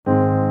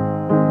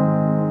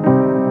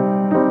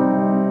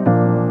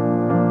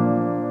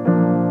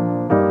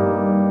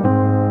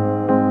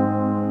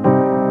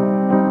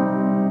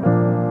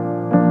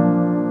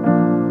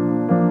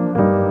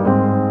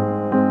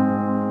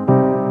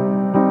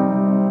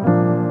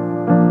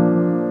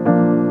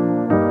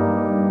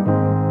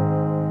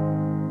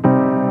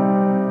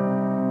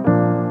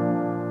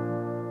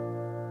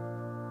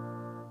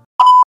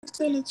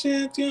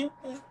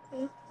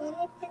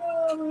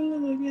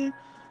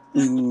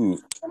Ooh,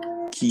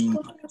 key,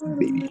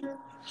 baby.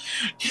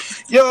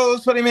 Yo,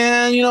 it's funny,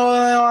 man. You know,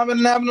 I've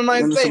been having a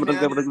nice day, man.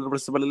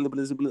 Let's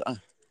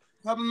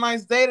Having a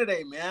nice day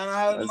today, man.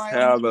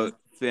 have a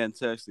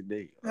fantastic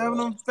day. Having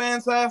a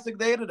fantastic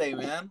day today,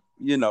 man.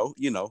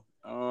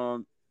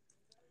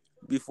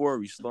 Before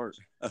we start,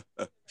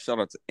 shout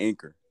out to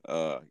Anchor.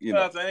 Shout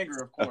out to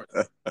Anger, of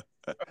course.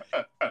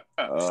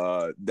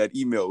 That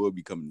email will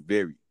be coming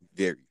very,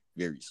 very,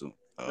 very soon.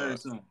 Very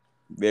soon.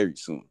 Very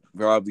soon.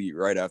 Probably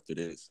right after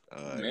this.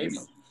 Maybe.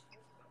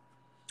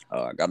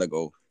 I gotta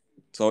go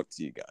talk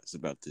to you guys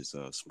about this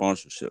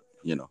sponsorship.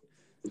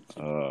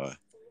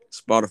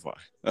 Spotify.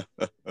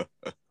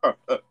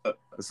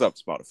 What's up,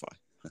 Spotify?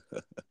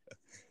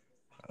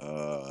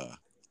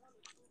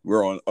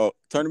 We're on. Oh,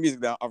 turn the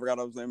music down. I forgot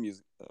I was playing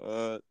music.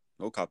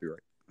 No copyright.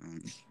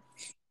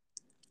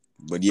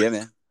 But yeah,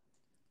 man.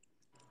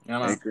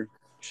 Anchor,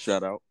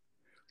 shout out.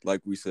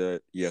 Like we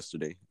said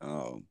yesterday,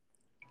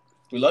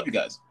 we love you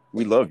guys.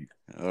 We love you.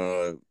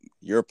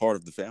 You're a part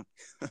of the family.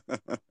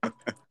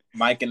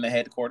 Mike in the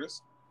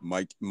headquarters.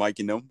 Mike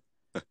and them.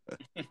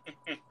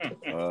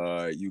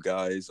 You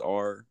guys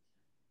are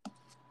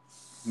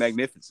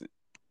magnificent,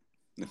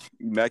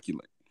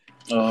 immaculate.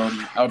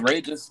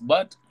 Outrageous,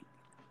 but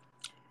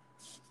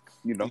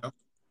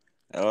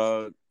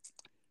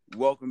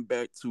welcome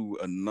back to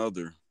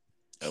another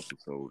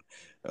episode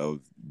of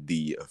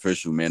the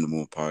Official Man to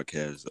Moon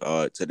Podcast.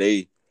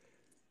 Today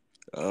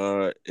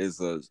is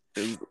a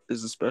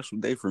special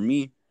day for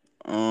me.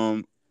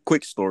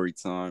 Quick story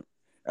time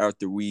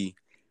after we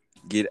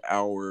get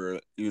our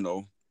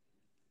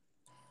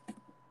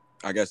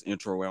I guess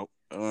intro out.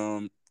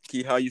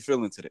 Key, how you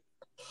feeling today?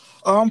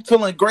 I'm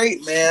feeling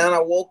great, man. I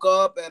woke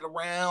up at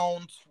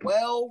around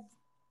 12,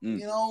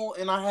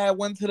 and I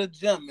went to the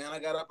gym, man. I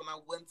got up and I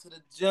went to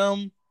the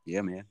gym.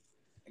 Yeah, man.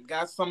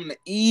 Got something to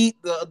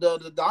eat.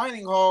 The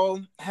dining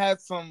hall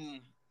had some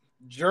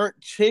jerk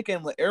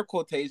chicken with air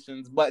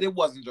quotations, but it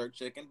wasn't jerk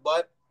chicken.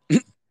 But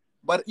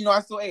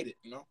I still ate it.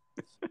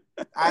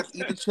 I had to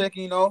eat the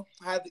chicken. I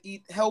had to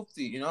eat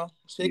healthy.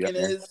 Chicken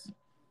is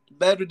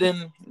better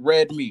than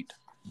red meat.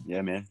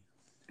 Yeah, man.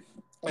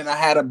 And I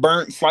had a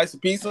burnt slice of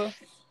pizza.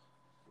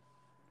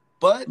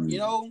 But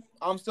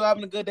I'm still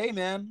having a good day,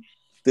 man.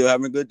 Still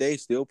having a good day.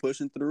 Still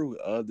pushing through.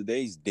 The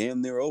day's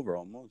damn near over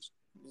almost.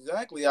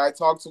 Exactly. I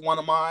talked to one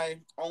of my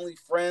only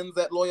friends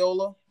at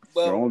Loyola.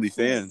 Well, your only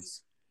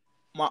fans.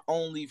 My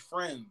only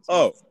friends.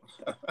 Oh.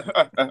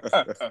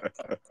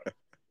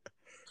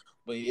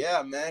 But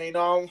yeah, man,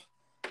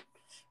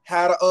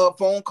 had a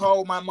phone call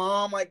with my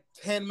mom like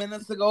 10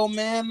 minutes ago,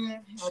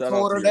 man. Shout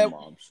out to your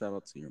mom. Shout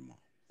out to your mom.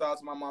 Shout out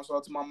to my mom. Shout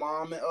out to my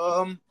mom.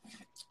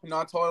 And,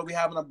 I told her we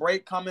having a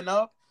break coming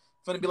up.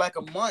 It's gonna be like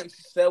a month.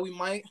 She said we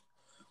might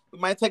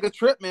take a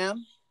trip,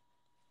 man.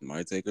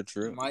 Might take a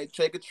trip.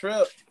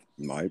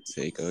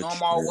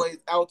 I'm always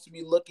out to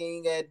be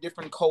looking at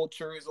different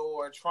cultures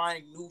or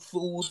trying new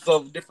foods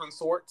of different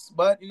sorts.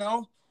 But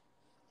I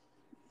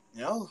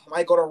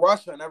might go to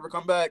Russia and never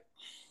come back.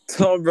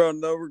 Tom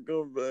Brown never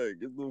come back.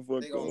 Get the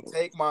fuck They gonna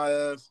take my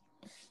ass.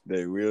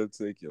 They will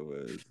take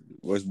your ass.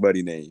 What's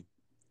buddy name?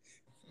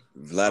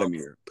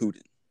 Vladimir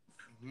Putin.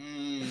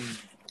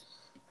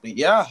 But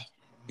yeah,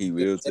 he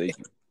will take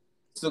you.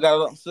 Still got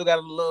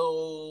a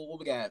little. What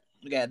we got?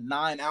 We got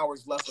 9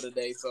 hours left of the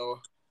day. So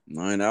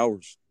 9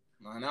 hours.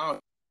 9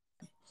 hours.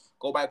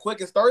 Go by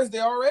quick. It's Thursday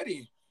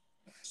already.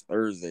 It's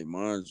Thursday,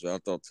 man. I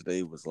thought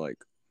today was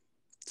like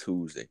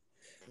Tuesday.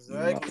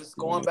 Exactly. It's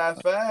going by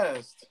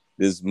fast.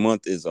 This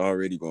month is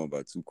already going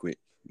by too quick.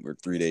 We're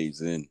 3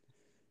 days in.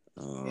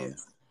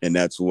 And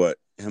that's what?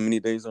 How many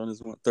days on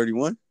this month?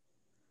 31?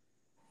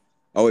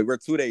 Oh, wait, we're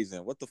 2 days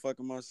in. What the fuck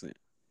am I saying?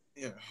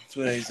 Yeah,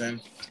 2 days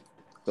in.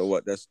 So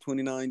what? That's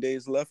 29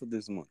 days left of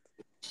this month.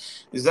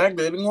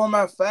 Exactly. They've been going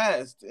by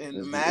fast. And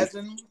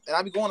imagine, and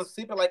I be going to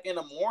sleep at like in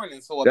the morning.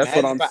 So that's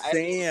what I'm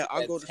saying.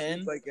 I go to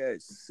sleep like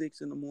at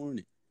 6 in the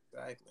morning.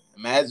 Exactly.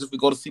 Imagine if we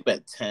go to sleep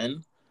at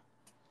 10.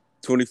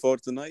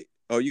 24th tonight?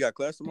 Oh, you got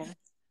class tomorrow?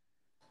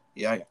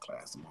 Yeah, I got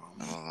class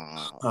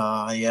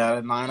tomorrow.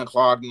 Yeah, 9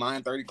 o'clock,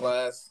 9:30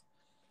 class.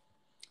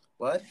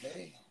 But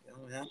hey,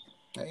 man,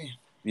 hey.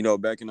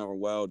 Back in our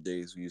wild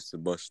days, we used to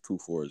bust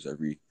 2-4s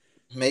every.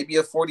 Maybe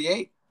a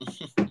 48.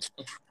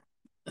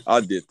 I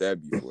did that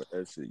before.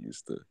 That shit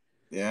used to.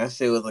 Yeah, that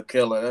shit was a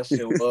killer. That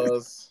shit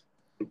was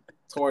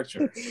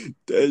torture.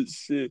 That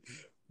shit,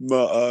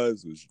 my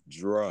eyes was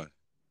dry.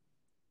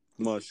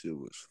 My shit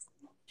was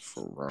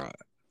fried.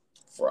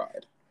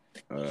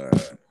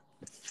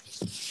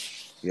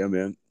 Yeah,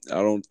 man.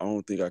 I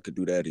don't think I could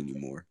do that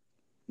anymore.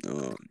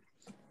 I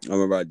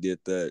remember I did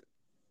that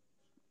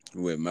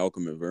with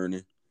Malcolm and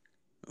Vernon.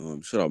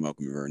 Shout out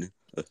Malcolm and Vernon.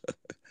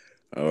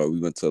 We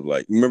went to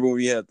remember when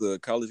we had the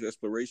college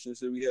explorations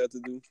that we had to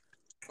do?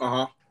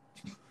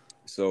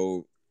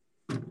 So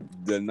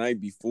the night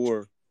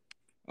before,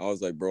 I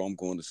was like, bro, I'm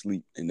going to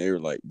sleep. And they were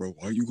like, bro,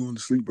 why are you going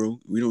to sleep, bro?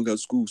 We don't got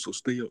school, so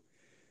stay up.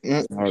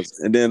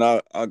 And then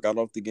I got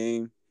off the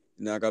game.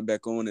 And I got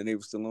back on and they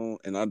were still on,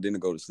 and I didn't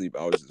go to sleep.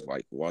 I was just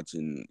like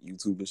watching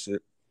YouTube and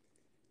shit.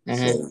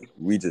 Mm-hmm. So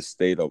we just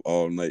stayed up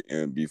all night,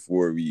 and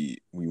before we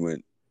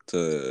went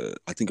to,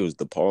 I think it was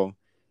DePaul.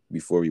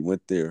 Before we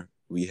went there,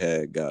 we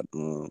had got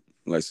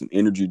like some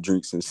energy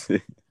drinks and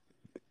shit.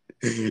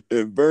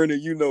 And Vernon,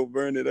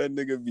 Vernon, that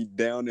nigga be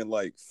down in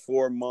like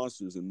 4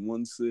 monsters in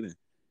one sitting.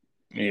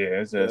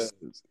 Yeah, it's Yes.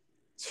 just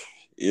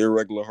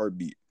Irregular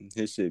heartbeat.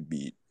 His shit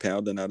be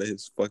pounding out of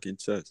his fucking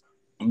chest.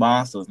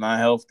 monsters, not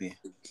healthy.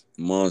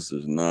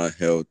 Monsters not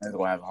healthy. That's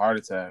why I have a heart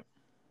attack.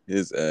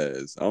 His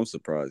ass. I'm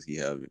surprised he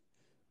haven't.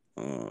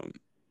 Um,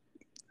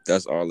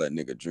 that's all that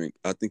nigga drink.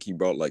 I think he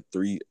brought like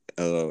 3.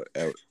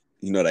 At,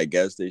 that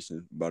gas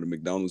station by the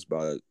McDonald's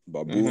by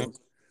Mm-hmm. Bull.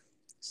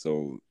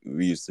 So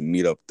we used to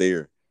meet up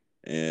there,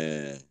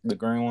 and The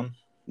green one.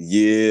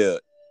 yeah,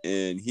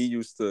 and we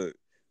used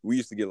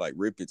to get like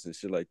rippets and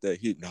shit like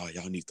that.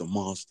 Y'all need the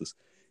monsters,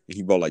 and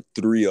he bought like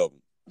 3 of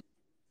them.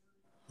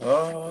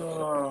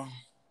 Oh,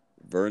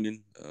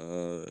 Vernon,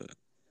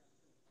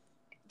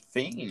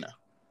 fiend.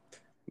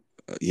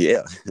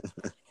 yeah,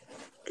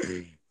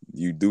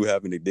 you do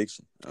have an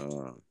addiction.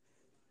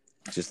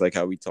 Just like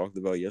how we talked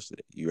about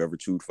yesterday. You ever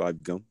chewed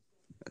 5 gum?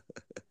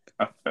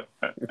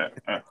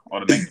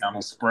 Or the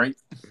McDonald's Sprite.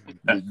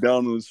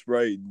 McDonald's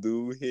Sprite,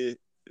 dude, hit.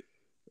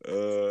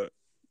 Uh,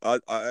 I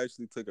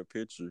actually took a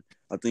picture.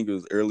 I think it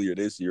was earlier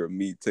this year of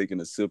me taking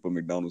a sip of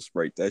McDonald's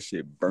Sprite. That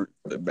shit burnt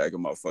the back of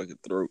my fucking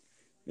throat,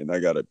 and I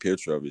got a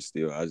picture of it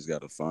still. I just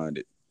gotta find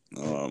it.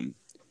 And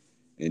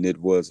it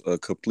was a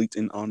complete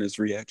and honest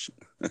reaction.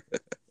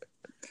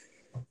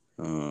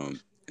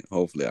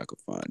 Hopefully I could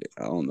find it.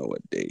 I don't know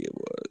what day it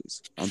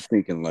was. I'm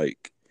thinking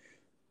like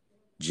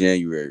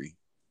January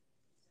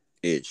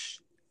ish.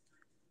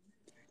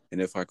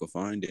 And if I could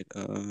find it,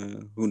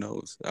 who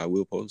knows? I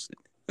will post it.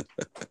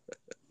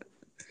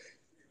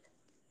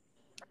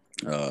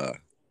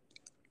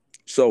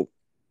 So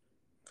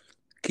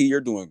Key,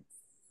 you're doing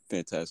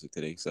fantastic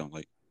today. Sound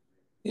like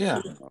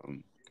Yeah.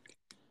 um,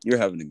 you're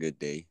having a good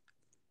day,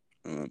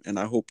 and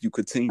I hope you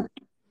continue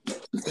to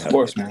Of have a good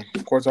course, day. man.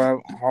 Of course, I have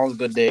all the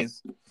good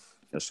days.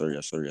 Yes, sir.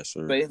 Yes, sir. Yes,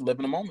 sir. Say, live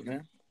in the moment,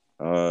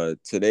 man.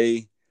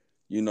 Today,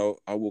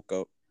 I woke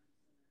up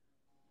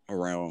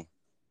around.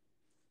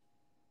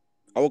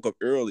 I woke up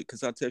early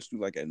because I texted you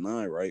like at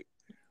 9, right?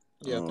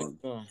 Yeah, I think Um,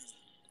 so. Of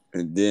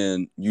and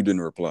then you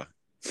didn't reply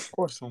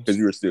course, so. because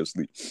you were still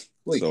asleep.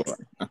 Wait. So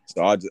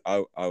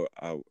I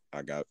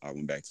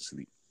went back to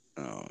sleep.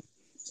 Um,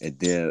 and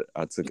then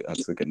I took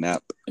a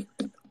nap.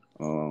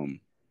 Um,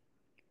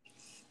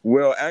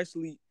 well,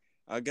 actually,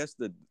 I guess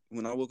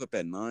when I woke up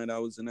at 9, I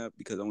was a nap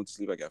because I went to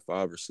sleep like at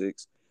 5 or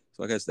 6.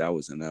 So I guess that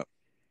was a nap.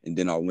 And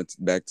then I went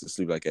back to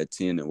sleep like at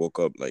 10 and woke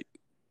up like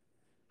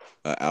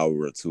an hour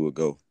or two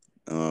ago.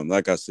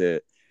 Like I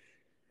said,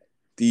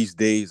 these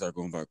days are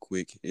going by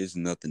quick. It's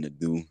nothing to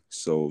do.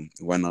 So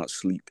why not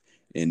sleep?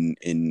 And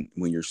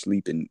when you're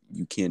sleeping,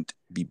 you can't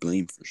be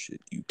blamed for shit.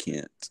 You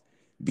can't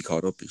be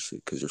caught up in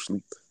shit because you're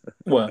asleep.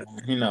 Well,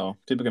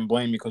 people can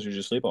blame me because you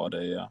just sleep all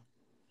day, yeah.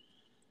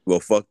 Well,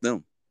 fuck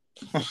them.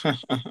 Fuck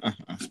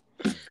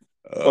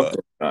Uh, those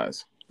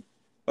guys.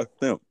 fuck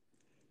them.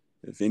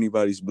 If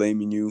anybody's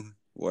blaming you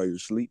while you're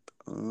asleep,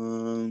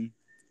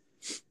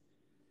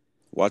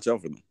 watch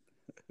out for them.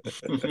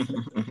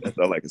 That's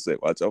all I can say.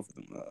 Watch out for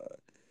them.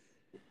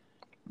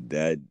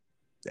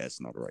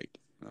 That's not right.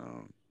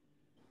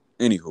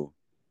 Anywho,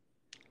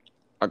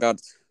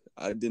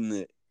 I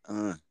didn't.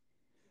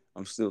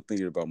 I'm still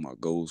thinking about my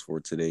goals for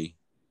today.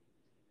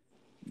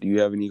 Do you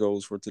have any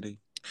goals for today?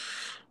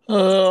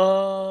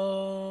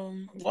 Well,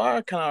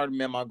 I kind of already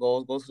met my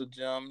goals. Go to the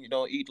gym,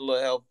 eat a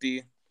little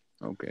healthy.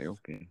 Okay,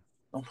 okay.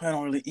 I'm planning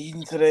on really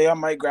eating today. I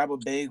might grab a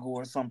bagel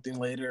or something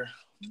later.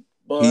 He's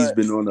But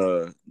been on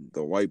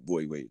the white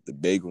boy way, the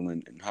bagel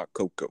and hot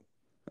cocoa.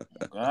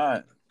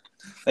 God,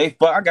 I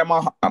got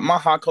my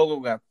hot cocoa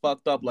got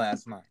fucked up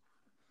last night.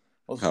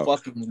 It was How?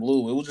 fucking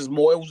blue. It was just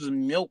more. It was just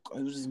milk.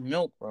 It was just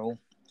milk, bro.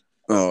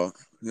 Oh,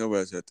 your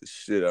ass had to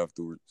shit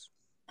afterwards.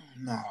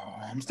 No,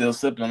 I'm still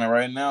sipping on it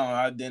right now.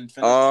 I didn't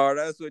finish. Oh,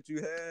 that's what you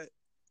had.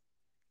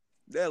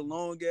 That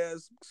long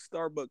ass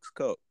Starbucks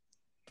cup.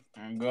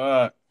 Oh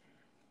God,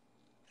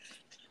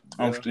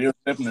 I'm Yeah, still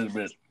sipping this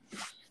bitch.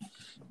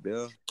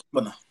 yeah.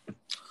 But no,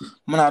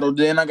 Manado.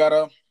 Then I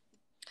got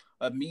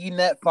a meeting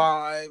at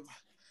 5,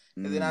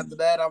 and then after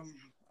that,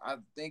 I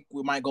think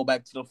we might go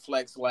back to the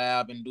Flex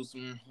Lab and do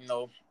some,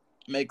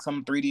 make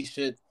some 3D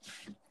shit.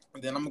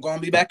 And then I'm gonna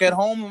be back at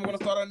home and we're gonna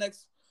start our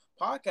next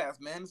podcast,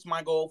 man. It's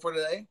my goal for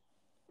today.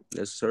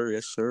 Yes, sir.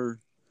 Yes, sir.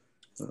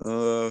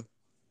 Uh,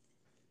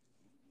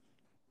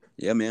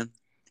 yeah, man.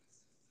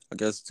 I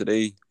guess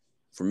today,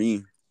 for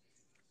me,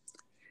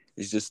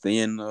 is just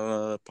staying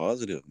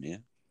positive,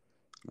 man.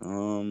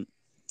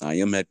 I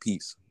am at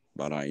peace,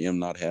 but I am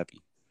not happy.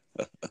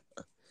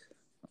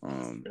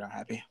 You're not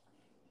happy.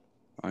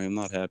 I am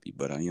not happy,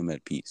 but I am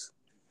at peace.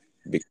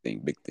 Big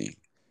thing, big thing.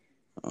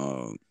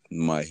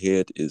 My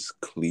head is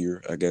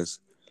clear, I guess.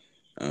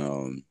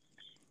 Um,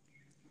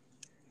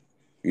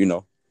 you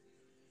know,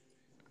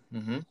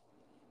 Mm-hmm.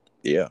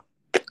 yeah.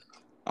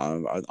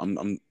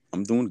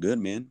 I'm doing good,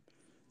 man.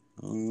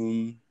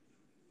 Um,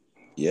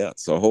 yeah.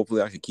 So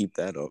hopefully I can keep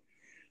that up.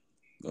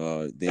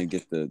 Then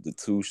get the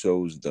two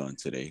shows done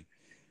today.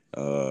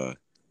 Uh,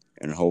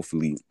 and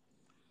hopefully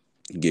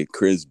get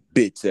Chris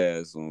bitch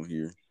ass on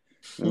here.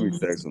 Let me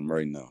text him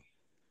right now.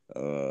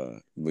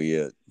 But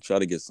yeah, try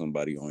to get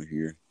somebody on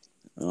here.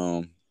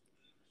 Um,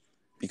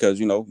 because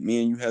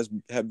me and you has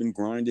have been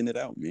grinding it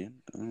out, man.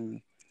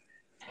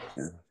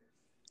 Yeah.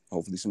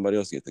 Hopefully somebody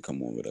else get to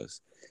come on with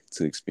us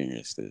to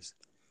experience this.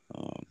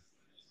 Um,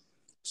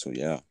 so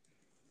yeah,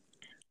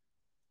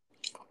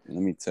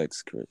 let me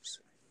text Chris.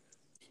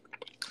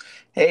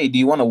 Hey, do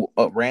you want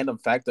a random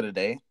fact of the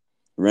day?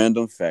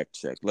 Random fact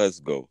check. Let's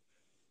go.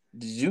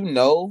 Did you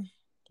know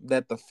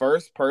that the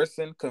first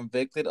person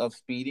convicted of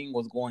speeding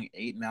was going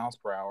 8 miles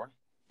per hour?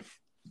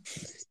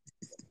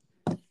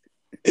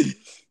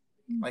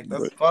 Like,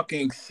 that's But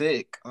fucking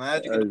sick.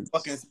 Imagine you get a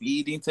fucking that's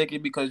speeding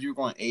ticket because you're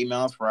going 8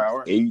 miles per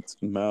hour, 8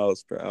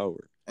 miles per hour.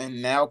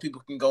 and now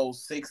people can go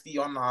 60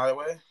 on the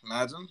highway.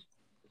 Imagine.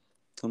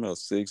 Talking about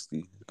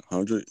 60,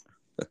 100.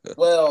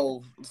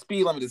 Well, the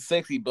speed limit is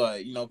 60,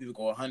 but people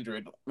go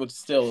 100, which is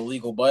still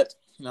illegal. But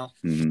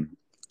Mm-hmm.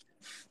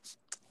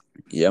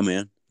 Yeah,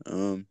 man.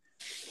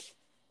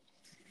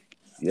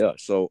 Yeah.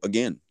 So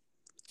again,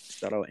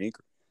 shout out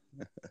Anchor.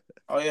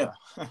 oh yeah,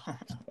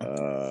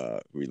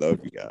 We love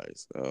you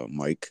guys.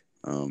 Mike,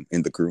 and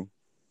the crew,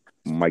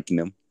 Mike and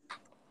them.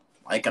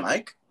 Ike and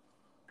Ike.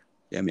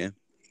 Yeah, man.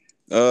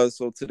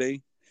 So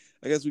today,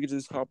 I guess we could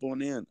just hop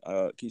on in.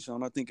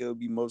 Keyshawn, I think it'll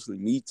be mostly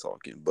me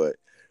talking, but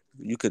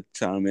you could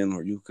chime in,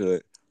 or you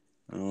could,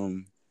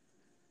 um,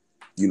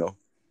 you know,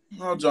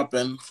 I'll jump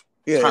in.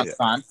 yeah, Time yeah. to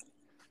time.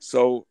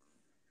 So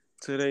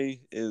today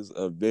is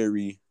a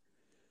very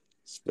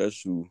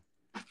special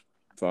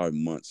 5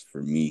 months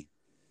for me.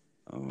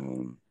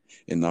 Um,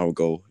 and I'll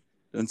go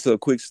into a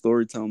quick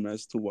story time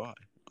as to why.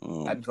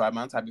 Happy Um, 5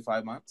 months. Happy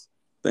 5 months.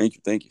 thank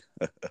you.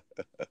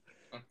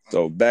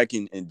 So back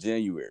in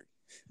January,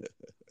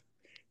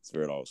 that's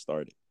where it all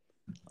started.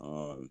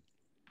 Um,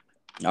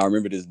 I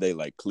remember this day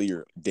like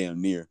clear,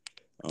 damn near.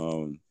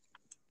 Um,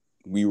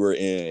 we were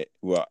in.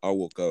 Well, I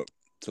woke up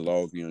to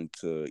log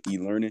into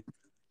e-learning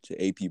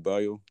to AP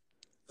Bio.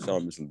 Shout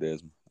out Mr.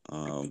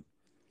 Desmond.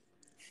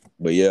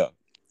 But yeah,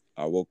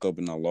 I woke up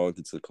and I logged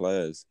into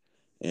class,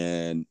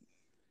 and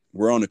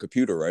we're on the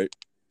computer, right?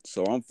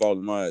 So I'm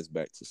falling my ass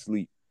back to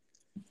sleep,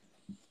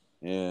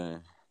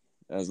 and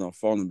as I'm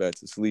falling back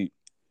to sleep,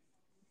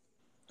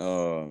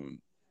 um,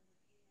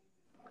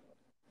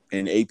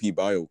 in AP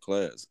Bio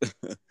class,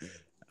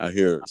 I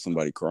hear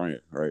somebody crying,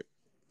 right?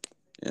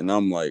 And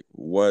I'm like,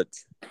 what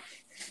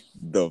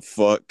the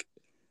fuck?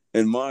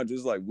 And mine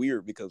just like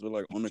weird because we're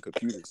like on the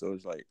computer, so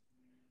it's like,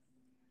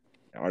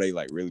 are they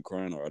like really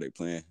crying or are they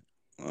playing?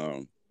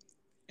 Um,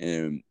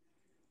 and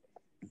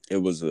it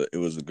was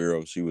a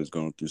girl. She was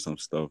going through some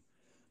stuff.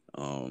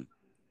 Um,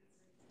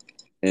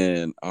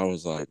 and I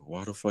was like,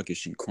 why the fuck is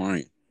she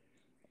crying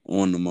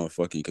on the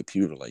motherfucking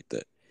computer like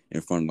that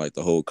in front of like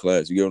the whole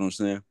class? You get what I'm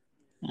saying?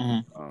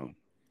 Mm-hmm. Um,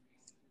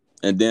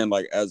 and then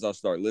like as I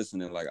start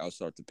listening, like I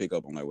start to pick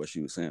up on like what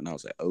she was saying. And I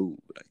was like, oh,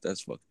 like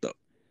that's fucked up.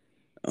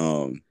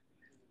 Um,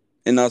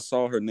 and I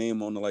saw her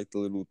name on the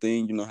little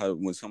thing. You know how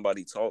when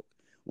somebody talk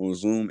on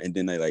Zoom and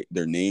then they like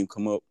their name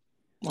come up.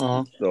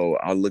 Uh-huh. So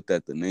I looked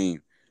at the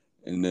name,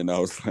 and then I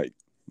was like,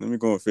 let me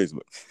go on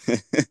Facebook.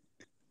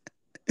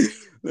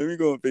 Let me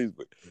go on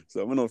Facebook.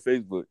 So I went on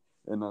Facebook,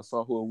 and I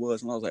saw who it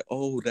was, and I was like,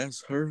 oh,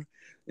 that's her,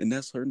 and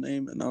that's her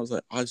name. And I was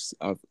like,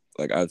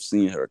 I've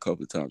seen her a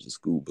couple of times in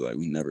school, but like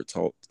we never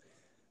talked.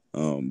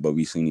 But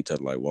we seen each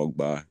other like walk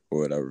by or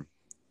whatever.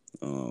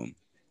 Um,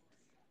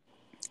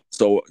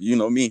 so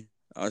me,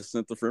 I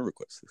sent the friend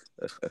request.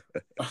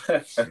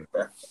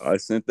 I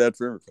sent that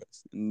friend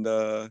request,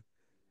 and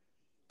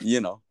you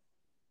know,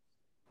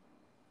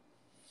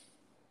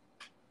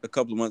 a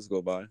couple of months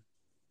go by.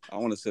 I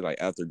want to say like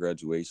after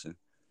graduation.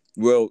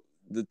 Well,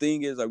 the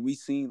thing is, like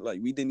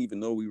we didn't even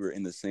know we were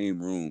in the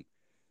same room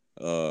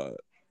uh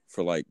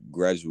for like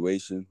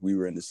graduation. We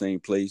were in the same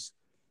place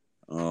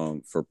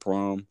for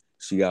prom.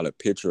 She got a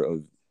picture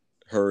of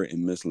her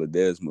and Miss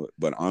Ledesma,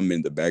 but I'm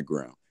in the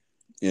background,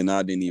 and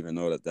I didn't even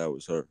know that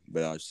was her,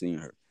 but I've seen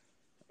her,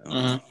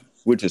 Mm-hmm.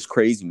 which is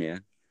crazy,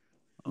 man.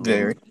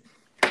 Very.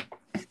 Um,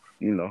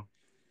 you know,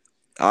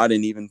 I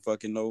didn't even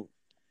fucking know.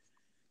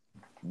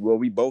 Well,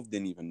 we both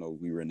didn't even know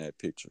we were in that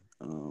picture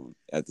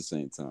at the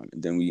same time,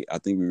 and then I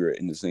think we were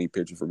in the same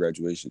picture for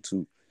graduation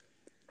too,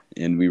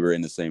 and we were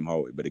in the same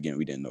hallway, but again,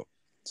 we didn't know.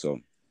 So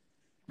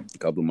a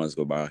couple of months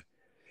go by.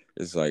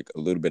 It's like a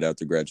little bit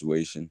after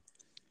graduation,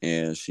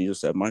 and she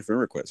just had my friend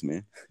request,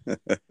 man.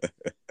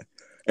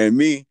 And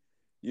me,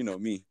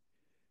 me,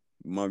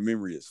 my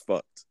memory is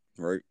fucked,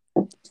 right?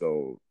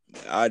 So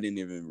I didn't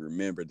even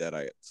remember that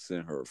I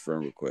sent her a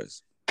friend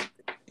request,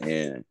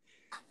 and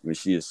when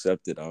she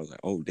accepted, I was like,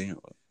 oh damn,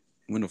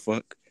 when the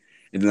fuck?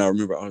 And then I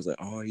remember I was like,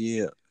 oh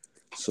yeah.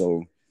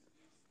 So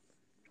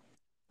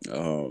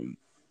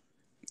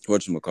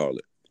whatchamacallit?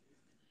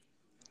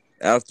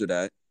 After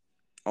that,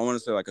 I want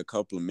to say like a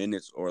couple of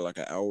minutes or like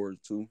an hour or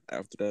two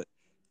after that,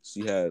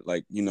 she had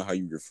like, you know how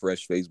you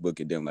refresh Facebook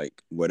and then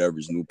like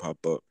whatever's new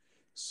pop up.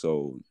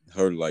 So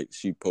her like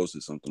she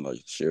posted something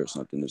like share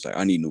something. It's like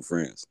I need new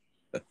friends.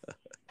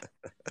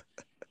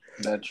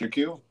 That's your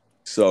cue.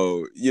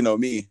 So you know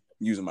me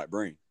using my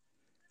brain,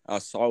 I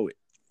saw it,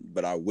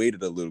 but I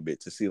waited a little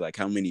bit to see like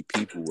how many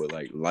people would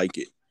like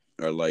it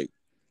or like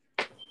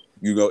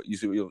you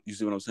see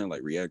what I'm saying,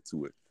 like react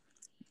to it.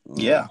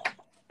 Yeah.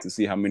 To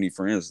see how many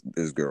friends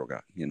this girl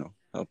got, you know,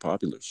 how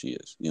popular she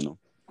is, you know.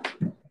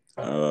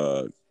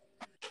 Uh,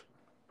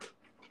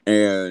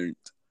 and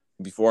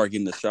before I get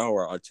in the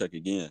shower, I check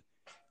again,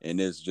 and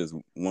it's just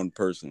one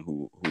person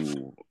who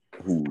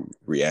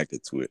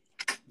reacted to it.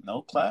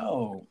 No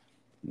cloud.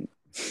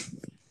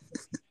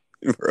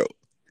 Bro.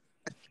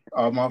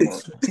 Oh, my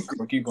fault.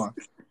 Keep going.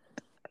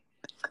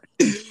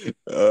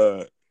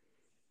 Uh,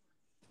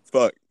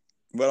 fuck.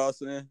 What I was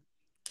saying?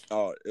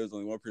 Oh, it was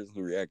only one person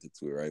who reacted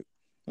to it, right?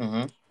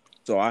 Mm-hmm.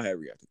 So I had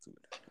reacted to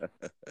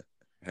it.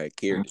 I had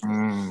carried it,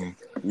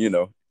 Mm-hmm. you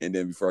know. And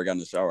then before I got in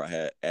the shower, I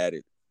had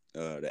added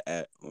the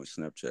app on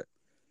Snapchat.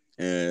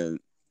 And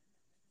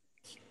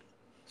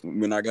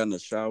when I got in the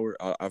shower,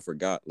 I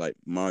forgot. Like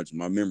my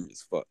memory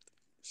is fucked,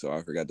 so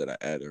I forgot that I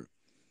added her.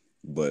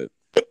 But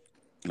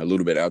a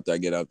little bit after I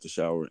get out the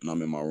shower and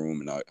I'm in my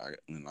room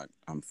and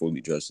I'm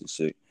fully dressed and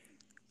shit,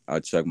 I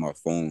check my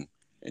phone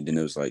and then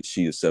it was like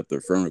she accepted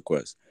her friend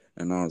request,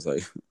 and I was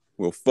like,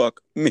 well,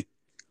 fuck me.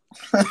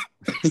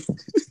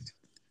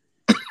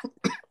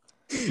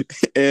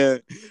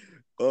 And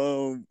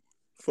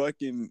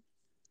fucking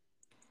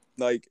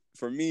like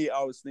for me,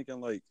 I was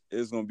thinking like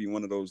it's gonna be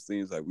one of those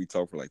things like we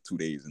talk for like 2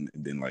 days and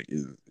then like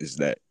is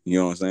that, you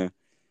know what I'm saying?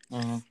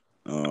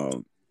 Mm-hmm.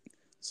 Um,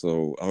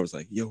 so I was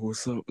like, yo,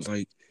 what's up?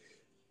 Like,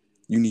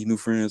 you need new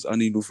friends. I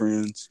need new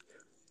friends.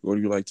 What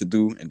do you like to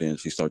do? And then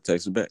she started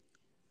texting back.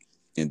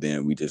 And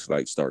then we just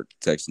like start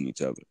texting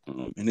each other.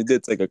 And it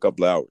did take a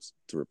couple of hours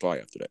to reply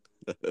after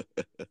that.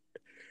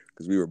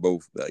 Because we were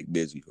both like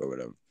busy or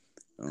whatever.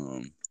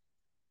 Um,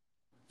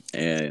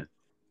 and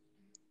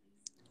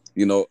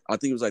you know, I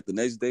think it was like the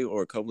next day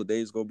or a couple of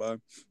days go by,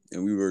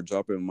 and we were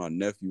dropping my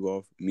nephew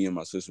off. Me and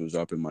my sister was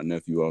dropping my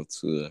nephew off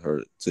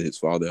to his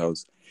father's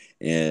house,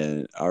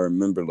 and I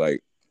remember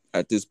like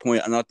at this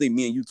point, and I think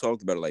me and you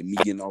talked about it, like me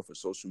getting off of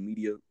social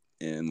media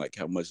and like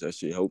how much that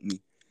shit helped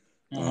me.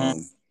 Mm-hmm.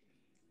 Um,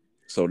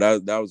 so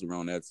that was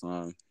around that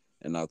time,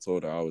 and I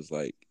told her I was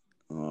like,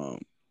 um,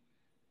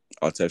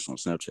 I'll text her on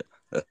Snapchat,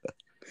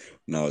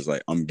 and I was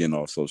like, I'm getting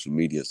off social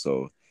media,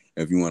 so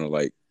if you want to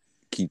like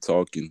keep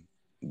talking,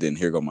 then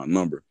here go my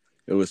number.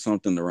 It was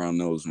something around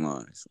those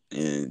lines,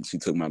 and she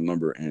took my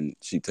number and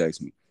she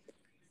texted me.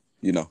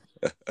 You know,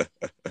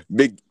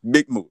 big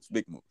moves,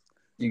 big moves.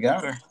 You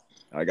got her.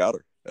 I got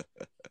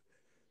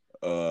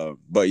her.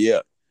 But yeah,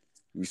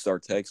 we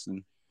start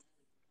texting.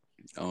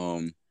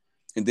 Um,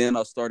 and then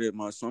I started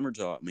my summer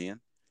job. Man,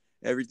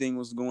 everything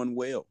was going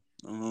well.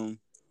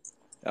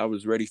 I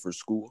was ready for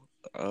school.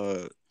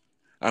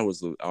 I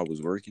was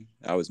working.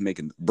 I was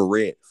making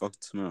bread. Fuck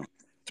the smell.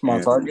 Small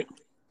And target.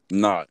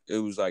 nah, it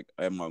was like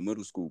at my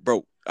middle school,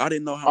 bro. I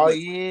didn't know how Oh much.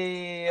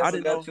 yeah, I I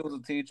didn't forgot know. you was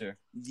a teacher.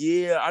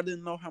 Yeah, I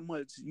didn't know how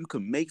much you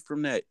could make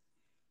from that.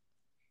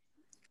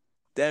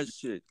 That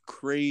shit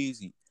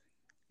crazy.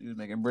 You was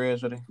making bread,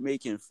 today.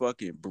 Making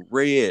fucking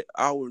bread.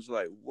 I was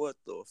like, what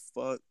the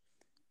fuck?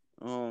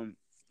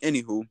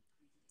 Anywho,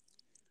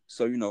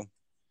 so you know,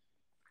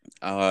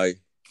 I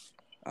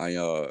I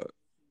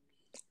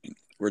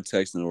we're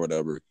texting or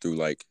whatever through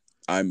like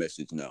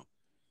iMessage now.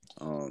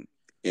 Um,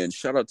 and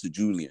shout out to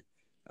Julian.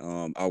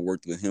 I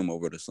worked with him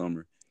over the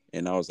summer,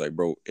 and I was like,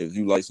 bro, if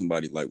you like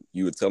somebody, like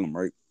you would tell him,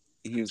 right?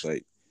 And he was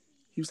like,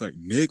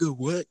 nigga,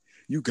 what?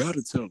 You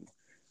gotta tell him.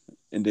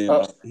 And then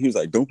Oh, he was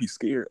like, don't be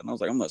scared. And I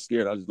was like, I'm not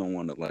scared. I just don't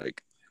want to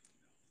like,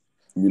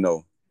 you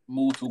know,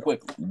 move too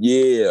quickly.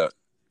 yeah.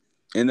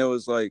 And it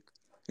was like,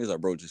 he's like,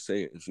 bro, just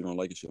say it. If you don't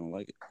like it, you don't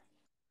like it.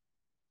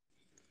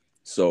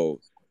 So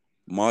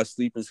my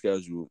sleeping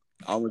schedule,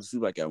 I went to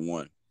sleep like at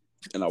 1,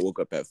 and I woke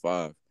up at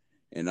 5,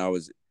 and I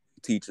was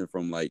teaching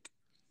from like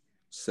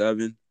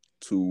 7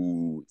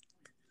 to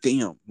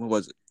damn, what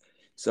was it?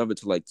 7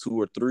 to like 2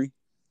 or 3.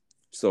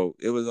 So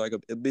it was like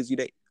a busy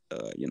day,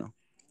 you know,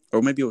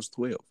 or maybe it was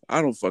 12.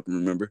 I don't fucking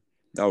remember.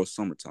 That was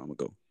summertime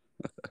ago.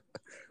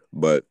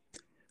 But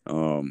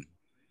um,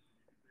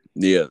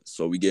 yeah.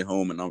 So we get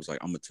home, and I was like,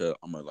 I'm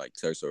gonna like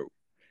text her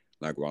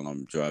like while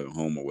I'm driving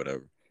home or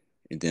whatever.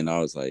 And then I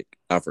was like,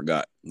 I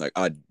forgot, like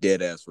I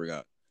dead ass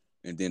forgot.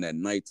 And then at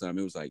nighttime,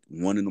 it was like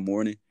 1 in the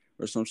morning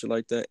or some shit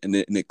like that, and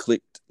it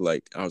clicked.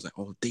 Like I was like,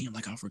 oh damn,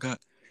 like I forgot.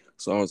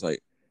 So I was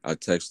like, I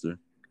texted her,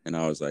 and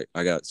I was like,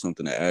 I got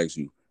something to ask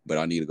you, but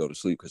I need to go to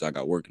sleep because I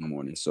got work in the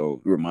morning.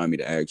 So remind me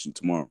to ask you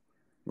tomorrow,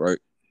 right?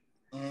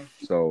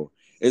 Mm-hmm. So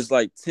it's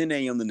like 10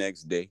 a.m. the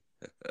next day.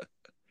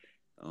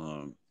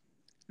 um,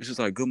 it's just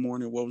like, good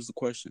morning. What was the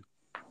question?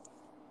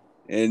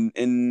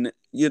 And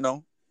you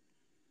know,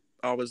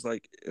 I was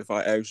like, if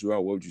I asked you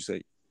out, what would you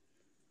say?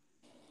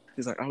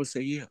 He's like, I would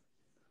say yeah.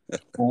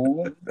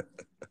 Cool.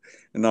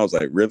 And I was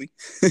like, really?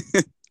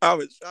 I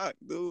was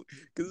shocked, dude,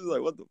 because it's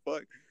like, what the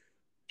fuck?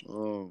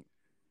 Um,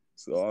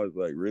 so I was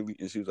like, really?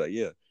 And she was like,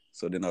 yeah.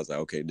 So then I was like,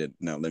 okay, then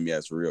now let me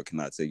ask for real. Can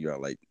I take you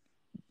out like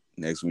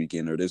next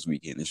weekend or this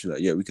weekend? And she was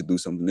like, yeah, we could do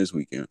something this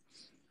weekend.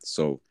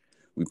 So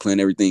we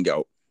planned everything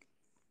out.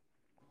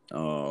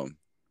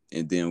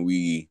 And then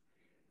we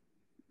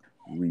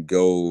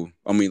go.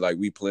 I mean, like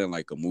we plan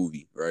like a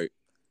movie, right?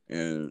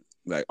 And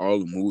like all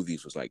the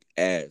movies was like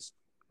ass.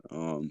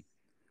 Um,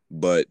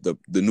 but the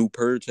new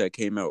Purge that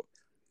came out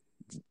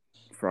Oh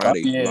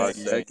Friday, yeah, July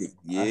yeah. 2nd.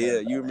 I Yeah,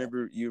 heard you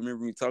that.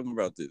 remember me talking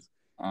about this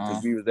because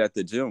Uh we was at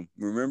the gym.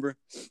 Remember?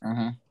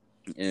 huh.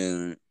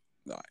 And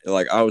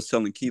like I was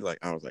telling Key, like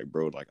I was like,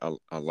 bro, like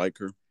I like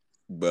her,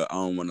 but I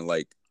don't want to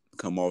like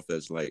come off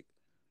as like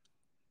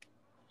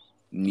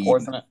needy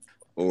Forcing it.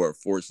 or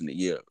forcing it.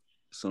 Yeah,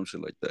 some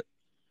shit like that.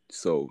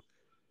 So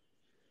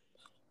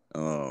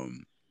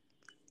um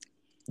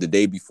the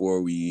day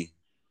before we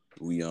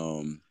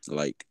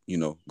like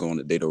go on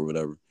a date or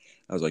whatever,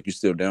 I was like, you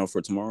still down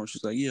for tomorrow?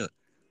 She's like, yeah.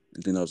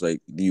 And then I was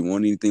like, do you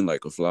want anything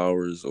like a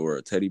flowers or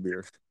a teddy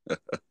bear?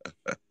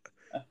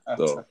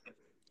 So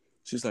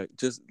she was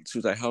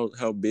like,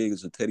 how big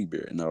is a teddy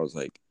bear? And I was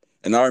like,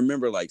 and I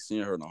remember like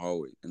seeing her in the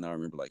hallway, and I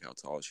remember like how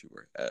tall she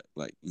were at,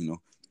 like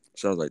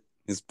So I was like,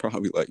 it's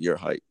probably like your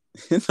height,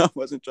 and I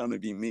wasn't trying to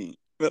be mean,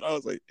 but I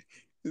was like,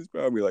 it's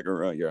probably like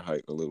around your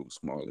height, a little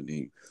smaller than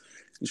you.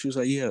 And she was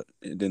like, yeah.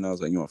 And then I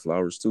was like, you want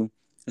flowers too?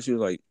 And she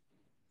was like,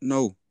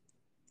 no,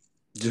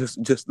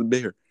 just the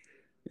bear.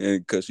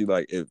 And because she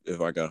like,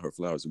 if I got her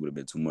flowers, it would have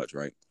been too much,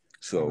 right? Uh-huh.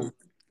 So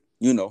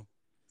you know,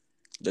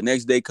 the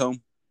next day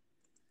come,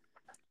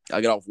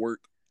 I get off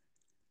work,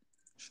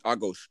 I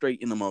go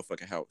straight in the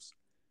motherfucking house,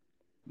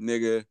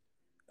 nigga.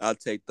 I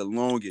take the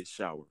longest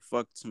shower.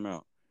 Fuck them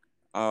out.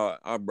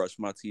 I brush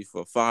my teeth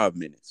for 5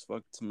 minutes.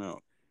 Fuck them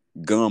out.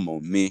 Gum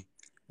on me.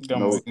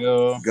 Gumbo, No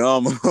yo.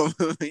 gum on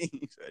me.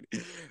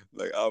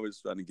 Like I was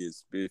trying to get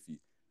spiffy.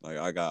 Like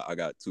I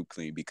got too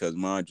clean because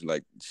mind you,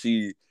 like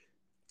she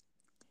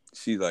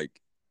like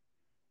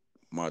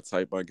my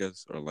type, I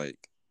guess, or like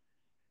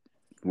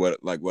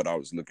what I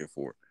was looking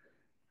for,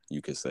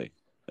 you could say.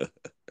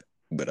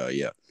 But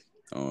yeah.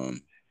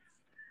 Um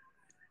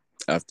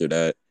After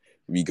that,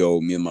 we go,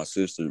 me and my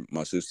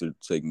sister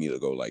take me to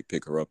go like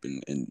pick her up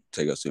and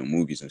take us to the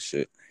movies and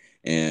shit.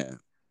 And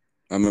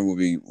I remember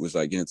we was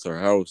like getting to her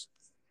house,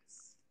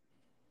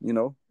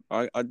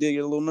 I did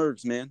get a little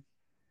nervous, man. Mm.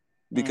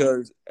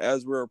 Because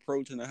as we're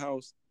approaching the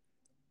house,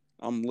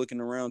 I'm looking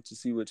around to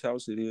see which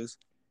house it is.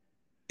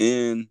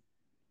 And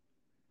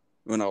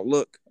when I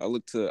look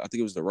to, I think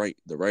it was the right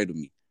of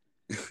me.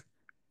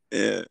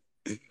 And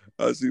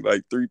I see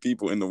like three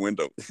people in the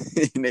window.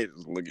 And they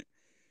just looking.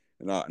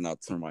 And I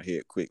turn my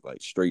head quick,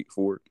 like straight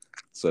forward,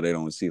 so they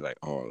don't see like,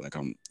 oh, like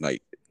I'm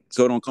like,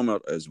 so it don't come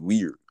out as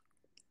weird.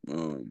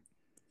 Um,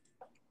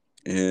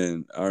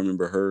 and I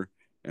remember her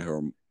and her,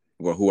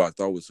 well, who I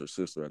thought was her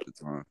sister at the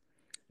time,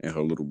 and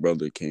her little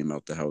brother came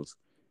out the house,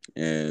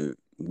 and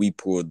we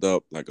pulled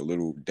up like a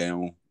little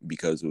down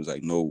because it was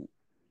like no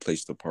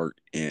place to park,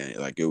 and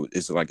like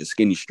it's like a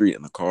skinny street,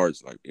 and the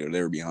cars like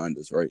they were behind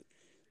us, right?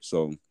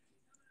 So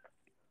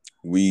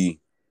we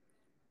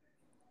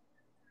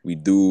we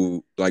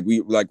do like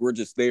we're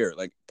just there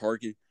like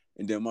parking,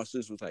 and then my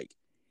sister was like,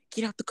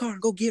 get out the car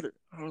and go get her.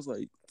 I was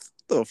like,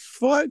 the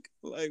fuck,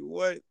 like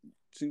what?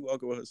 She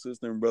walking with her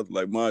sister and brother,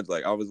 like mine's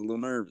like, I was a little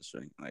nervous,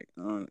 right? Like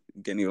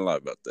can't even lie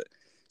about that.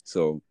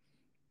 So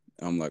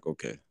I'm like,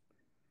 okay,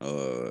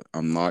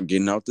 I'm not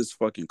getting out this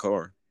fucking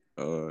car.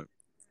 uh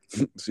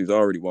she's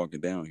already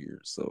walking down here.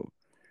 So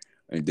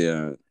and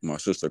then my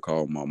sister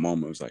called my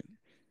mama, was like,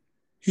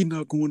 he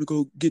not going to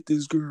go get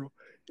this girl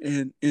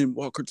and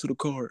walk her to the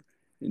car.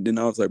 And then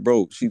I was like,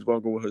 bro, she's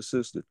walking with her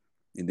sister.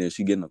 And then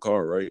she get in the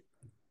car, right?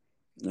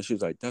 And she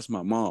was like, that's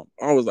my mom.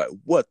 I was like,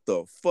 what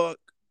the fuck?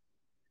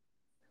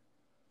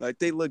 Like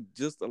they look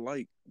just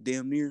alike,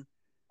 damn near.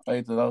 Oh,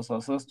 you thought that was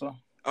her sister?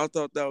 I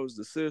thought that was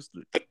the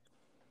sister.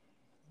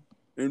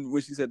 And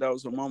when she said that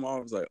was her mama, I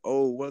was like,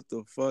 oh, what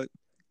the fuck?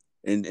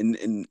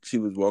 And she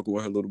was walking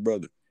with her little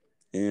brother.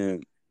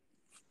 And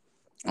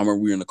I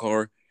remember we were in the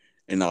car,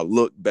 and I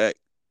looked back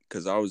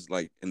because I was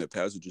like in the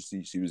passenger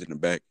seat. She was in the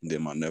back, and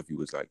then my nephew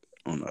was like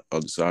on the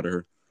other side of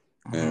her.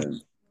 Uh-huh.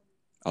 And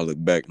I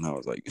looked back, and I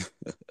was like,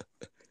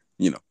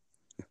 you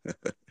know,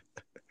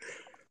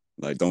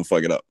 like don't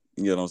fuck it up.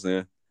 You know what I'm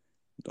saying?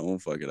 Don't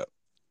fuck it up.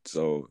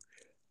 So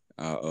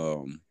I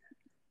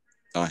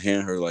I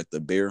hand her like the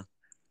bear,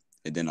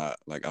 and then I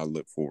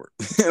look forward,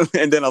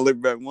 and then I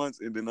looked back once,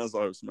 and then I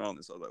saw her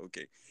smiling. So I was like,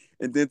 okay.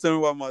 And then tell me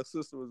why my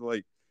sister was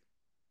like,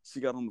 she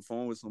got on the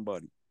phone with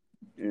somebody.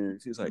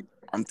 And she's like,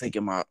 I'm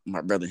taking my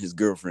brother and his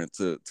girlfriend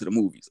to the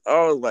movies.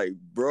 I was like,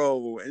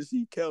 bro. And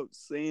she kept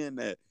saying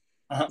that.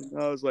 Uh-huh.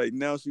 And I was like,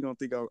 now she don't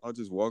think I'll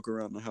just walk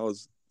around the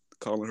house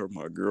calling her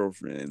my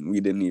girlfriend. And we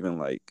didn't even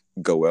like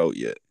go out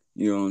yet.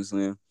 You know what I'm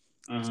saying?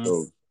 Uh-huh.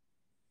 So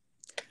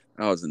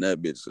I was in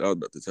that bitch. I was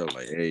about to tell her,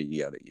 like, hey,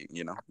 you gotta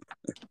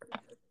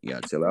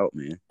chill out,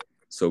 man.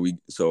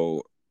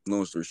 So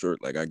long story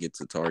short, like I get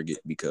to Target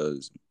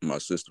because my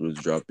sister was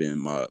dropping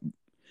my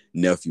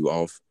nephew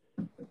off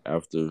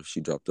after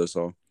she dropped us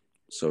off.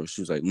 So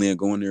she was like, Lynn,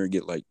 go in there and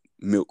get like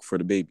milk for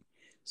the baby.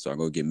 So I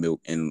go get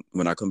milk. And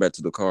when I come back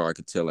to the car, I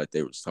could tell like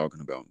they was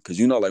talking about me. Cause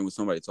you know, like when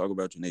somebody talk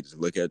about you and they just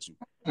look at you.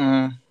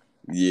 Mm.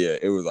 Yeah,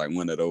 it was like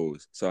one of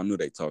those. So I knew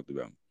they talked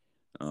about me.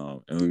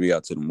 And when we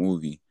got to the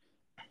movie,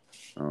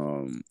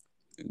 um,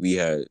 we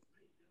had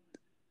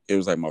it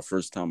was like my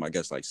first time, I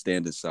guess, like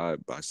standing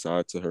side by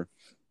side to her.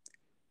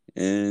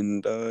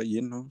 And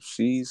you know,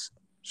 she's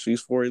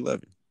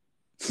 4'11".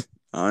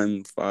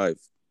 I'm 5'11".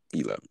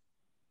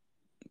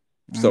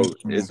 So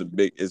Mm.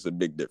 it's a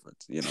big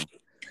difference, you know.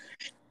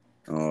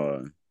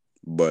 Uh,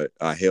 but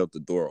I held the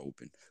door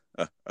open.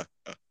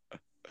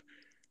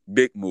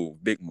 Big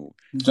move, big move.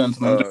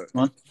 Gentlemen, Uh,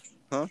 gentlemen,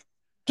 huh?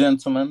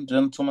 gentlemen,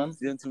 gentlemen.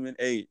 Gentlemen,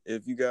 hey,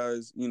 if you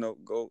guys, you know,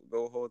 go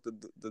hold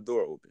the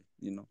door open,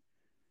 you know,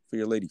 for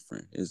your lady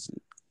friend. Is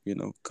you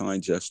know,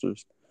 kind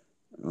gestures.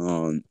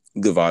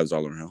 Good vibes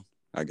all around,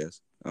 I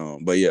guess.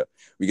 But yeah,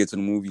 we get to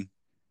the movie.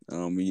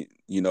 We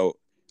you know,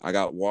 I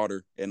got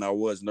water and I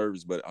was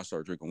nervous, but I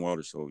started drinking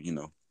water, so you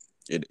know,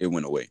 it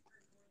went away.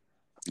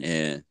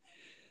 And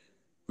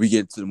we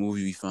get to the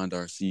movie, we find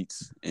our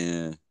seats,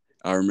 and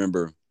I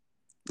remember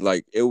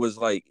like it was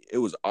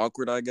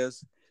awkward, I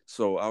guess.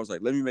 So I was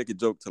like, let me make a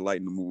joke to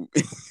lighten the mood.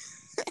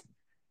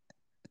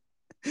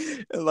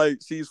 And like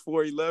she's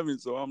 4'11",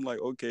 so I'm like,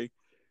 okay.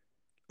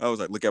 I was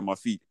like, look at my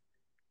feet.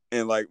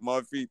 And like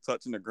my feet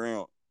touching the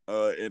ground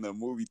in a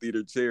movie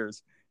theater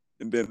chairs.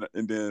 And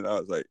then I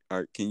was like, all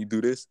right, can you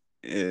do this?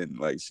 And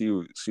like she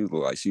was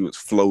like she was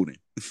floating.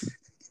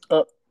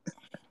 Uh,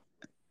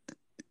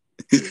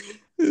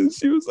 And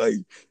she was like,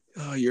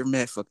 oh, you're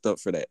mad fucked up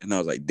for that. And I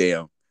was like,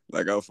 damn,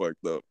 like I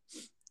fucked up.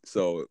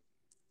 So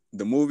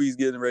the movie's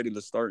getting ready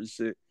to start and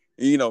shit.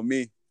 And you know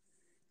me,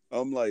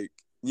 I'm like,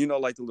 you know,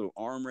 like the little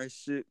armrest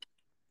shit.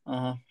 You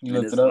And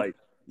lift it it's up. like,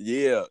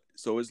 yeah.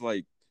 So it's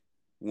like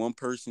one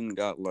person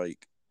got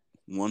like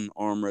one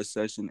armrest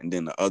session and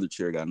then the other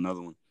chair got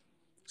another one.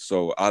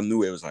 So I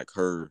knew it was like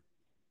her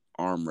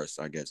armrest,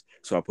 I guess.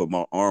 So I put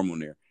my arm on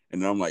there and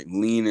then I'm like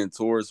leaning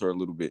towards her a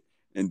little bit.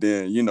 And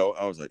then, you know,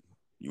 I was like,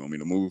 you want me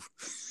to move?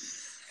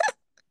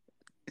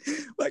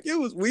 Like it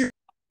was weird.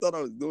 I thought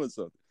I was doing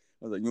something.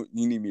 I was like,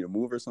 you need me to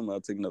move or something?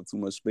 I'm taking up too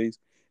much space.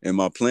 And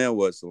my plan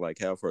was to like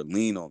have her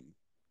lean on me.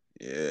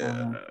 Yeah,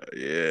 Uh-huh.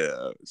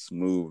 yeah.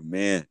 Smooth,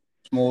 man.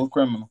 Smooth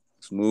criminal.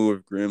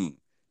 Smooth criminal.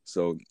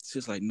 So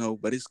she's like, no,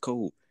 but it's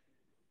cold.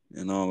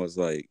 And I was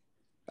like,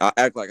 I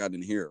act like I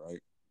didn't hear it,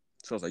 right?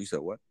 So I was like, you said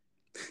what?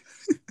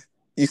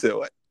 You said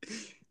what?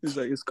 He was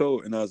like, it's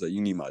cold. And I was like,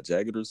 you need my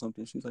jacket or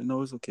something? She was like,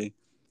 no, it's okay.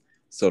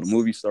 So the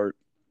movie started.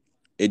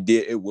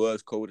 It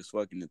was cold as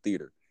fuck in the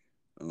theater.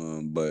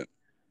 But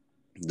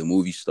the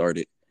movie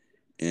started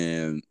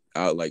and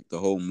I like the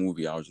whole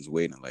movie, I was just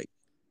waiting, like,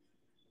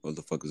 what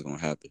the fuck is gonna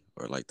happen?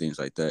 Or like things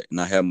like that. And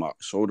I had my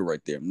shoulder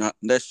right there. Not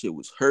that shit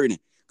was hurting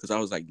because I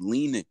was like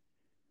leaning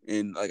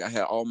and like I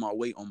had all my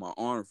weight on my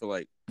arm for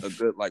like a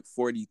good like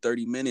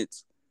 40-30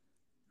 minutes.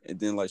 And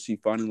then like she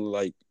finally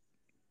like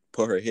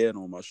put her head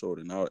on my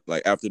shoulder. Now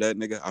like after that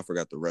nigga, I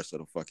forgot the rest of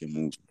the fucking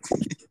movie.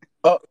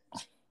 Oh,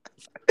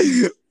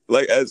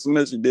 Like as soon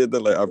as she did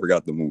that, like I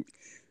forgot the movie.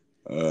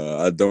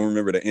 I don't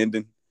remember the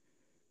ending.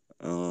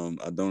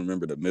 I don't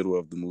remember the middle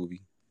of the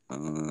movie.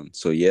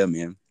 So yeah,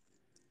 man,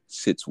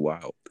 shit's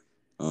wild.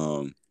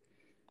 Um,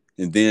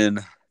 and then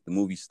the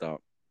movie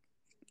stopped,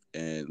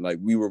 and like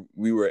we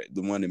were at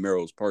the one in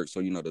Melrose Park, so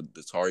you know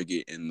the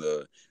Target and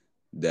the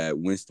that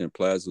Winston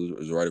Plaza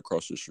was right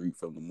across the street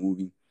from the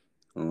movie.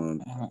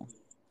 Um, uh-huh.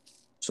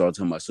 so I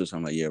told my sister,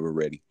 I'm like, yeah, we're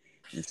ready,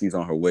 and she's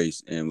on her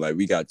waist, and like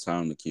we got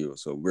time to kill,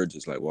 so we're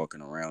just like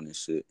walking around and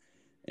shit.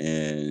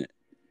 And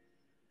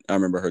I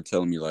remember her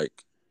telling me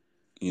like,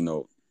 you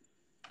know,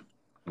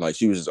 like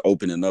she was just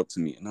opening up to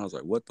me, and I was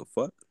like, what the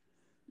fuck?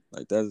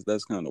 Like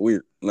that's kind of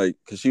weird. Like,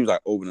 cause she was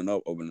like opening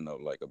up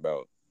like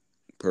about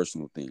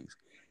personal things,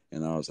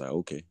 and I was like,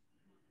 okay,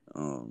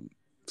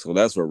 so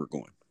that's where we're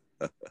going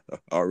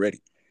already.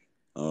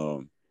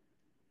 Um,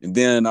 and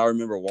then I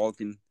remember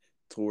walking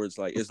towards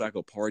like it's like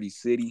a party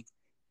city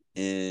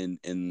and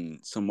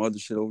some other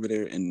shit over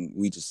there, and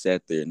we just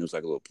sat there, and there was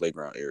like a little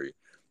playground area,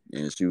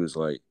 and she was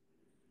like,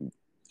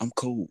 I'm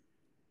cold,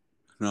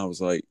 and I was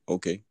like,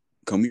 okay,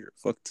 come here,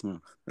 fuck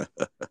time.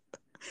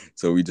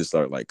 So we just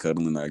started like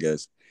cuddling, I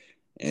guess,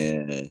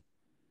 and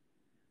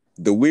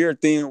the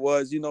weird thing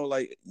was, you know,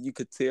 like you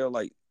could tell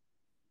like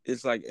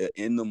it's like a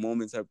in the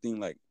moment type thing,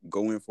 like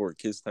going for a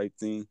kiss type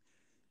thing.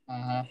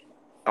 Uh-huh.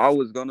 I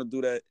was gonna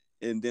do that,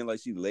 and then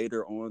like she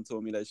later on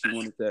told me that she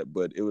wanted that,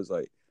 but it was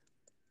like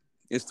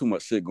it's too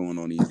much shit going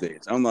on these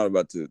days. I'm not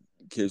about to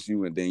kiss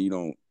you and then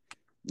you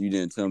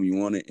didn't tell me you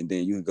want it, and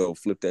then you can go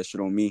flip that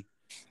shit on me.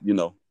 You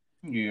know,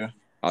 Yeah.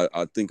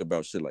 I think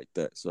about shit like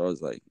that. So I was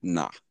like,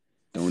 nah,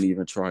 don't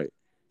even try it.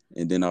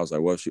 And then I was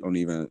like, what if she don't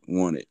even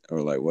want it,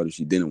 or like what if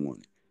she didn't want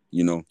it?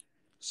 You know,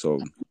 so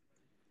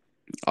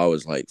I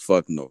was like,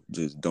 fuck no,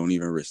 just don't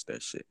even risk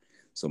that shit.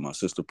 So my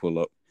sister pull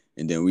up,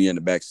 and then we in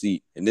the back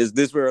seat, and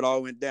this where it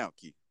all went down,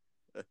 Key.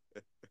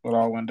 What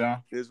all went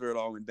down? This is where it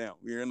all went down.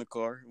 We were in the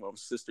car. My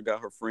sister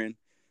got her friend,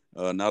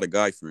 not a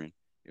guy friend.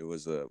 It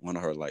was one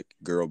of her like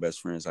girl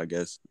best friends, I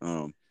guess.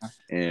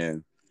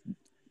 And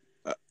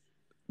uh,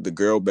 the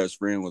girl best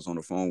friend was on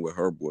the phone with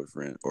her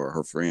boyfriend or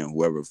her friend,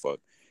 whoever the fuck.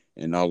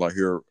 And all I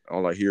hear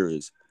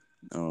is,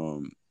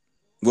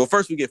 well,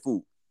 first we get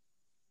food,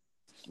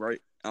 right?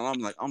 And I'm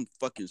like, I'm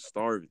fucking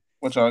starving.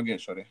 What y'all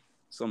get, shorty?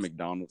 Some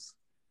McDonald's,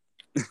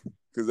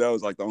 because that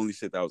was like the only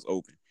shit that was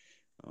open.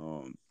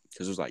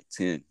 Because it was like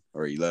 10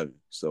 or 11.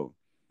 So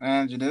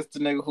Andrew, this the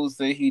nigga who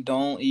say he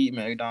don't eat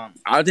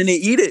McDonald's. I didn't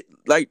eat it.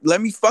 Like, let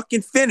me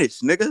fucking finish,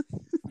 nigga.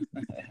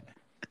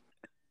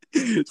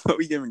 So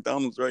we get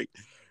McDonald's, right?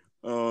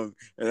 And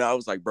I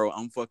was like, bro,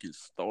 I'm fucking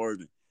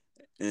starving.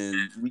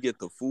 And we get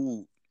the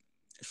food.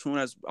 As soon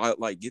as I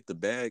like get the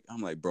bag,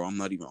 I'm like, bro, I'm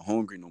not even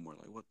hungry no more.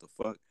 Like, what the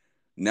fuck?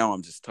 Now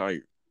I'm just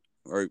tired,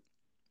 right?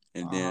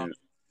 And then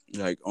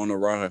like on the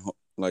ride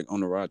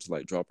to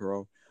like drop her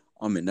off,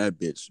 I'm in that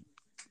bitch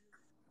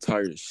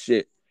tired as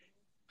shit.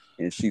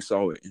 And she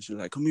saw it and she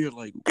was like, come here,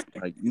 like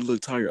you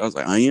look tired. I was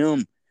like, I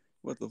am.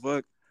 What the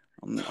fuck?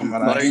 I'm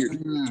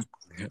tired.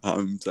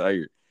 I'm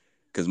tired.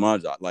 Cause my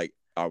job, like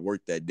I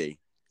worked that day.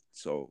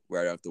 So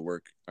right after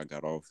work, I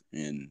got off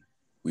and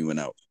we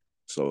went out.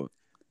 So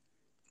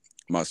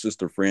my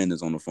sister friend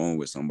is on the phone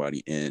with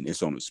somebody and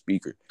it's on the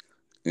speaker.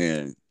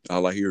 And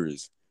all I hear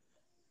is,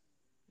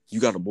 you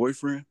got a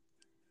boyfriend?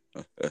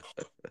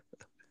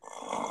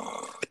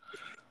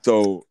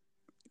 So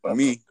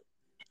me,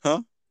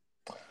 huh?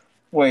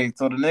 Wait,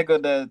 so the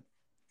nigga that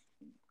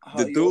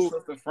The your dude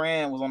sister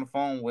friend was on the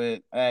phone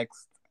with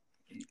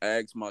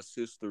asked my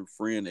sister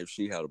friend if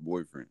she had a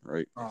boyfriend,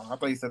 right? Oh, I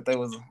thought you said they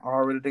was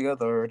already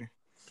together already.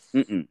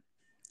 Mm-mm.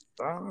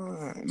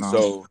 No.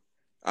 So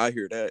I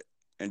hear that,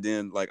 and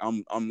then like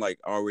I'm like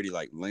already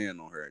like laying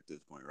on her at this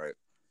point, right?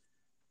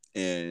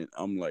 And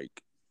I'm like,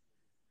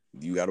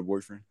 "Do you got a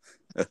boyfriend?"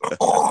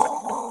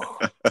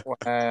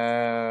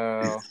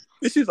 Wow.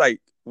 And she's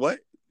like, "What?"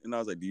 And I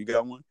was like, "Do you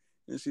got one?"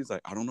 And she's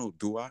like, "I don't know.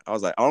 Do I?" I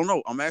was like, "I don't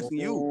know. I'm asking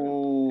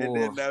you." And Ooh.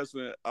 then that's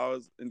when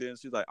and then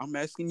she's like, "I'm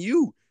asking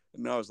you."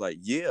 And I was like,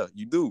 "Yeah,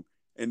 you do."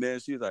 And then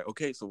she's like,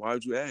 "Okay, so why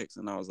would you ask?"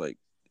 And I was like,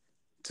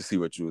 "To see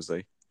what you would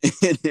say."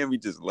 And then we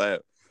just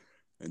laughed.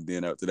 And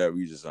then after that,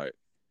 we just like,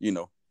 you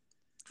know,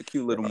 a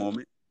cute little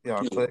moment. Yeah,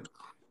 Cute click. little...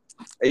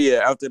 And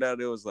yeah, after that,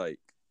 it was like,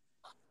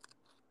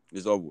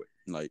 it's over with.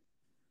 Like,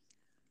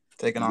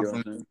 Taking you off know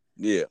what from I'm saying?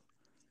 Yeah.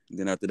 And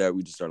then after that,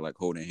 we just started like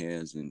holding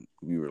hands and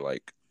we were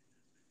like,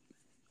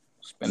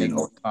 you spending know,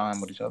 more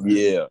time with each other.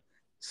 yeah.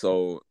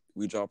 So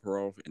we drop her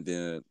off and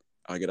then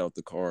I get out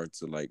the car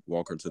to like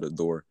walk her to the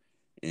door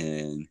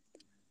and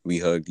we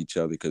hugged each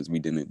other because we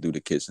didn't do the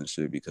kiss and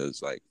shit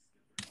because like,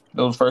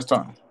 That was the first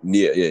time.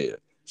 yeah.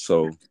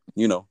 So,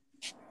 you know,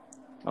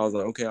 I was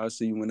like, okay, I'll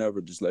see you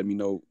whenever. Just let me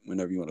know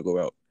whenever you want to go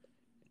out.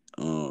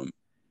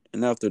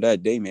 And after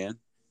that day, man,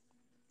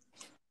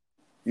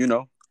 you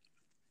know,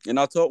 and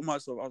I told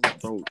myself, I was like,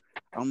 bro,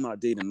 I'm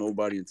not dating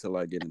nobody until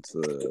I get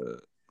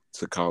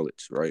to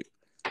college, right?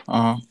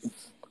 Uh-huh.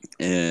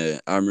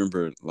 And I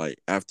remember, like,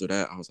 after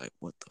that, I was like,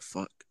 what the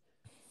fuck?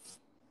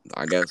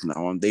 I guess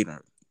now I'm dating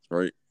her,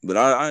 right?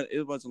 But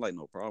it wasn't like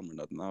no problem or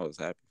nothing. I was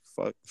happy.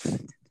 Fuck.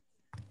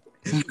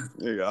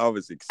 Nigga, I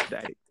was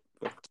ecstatic.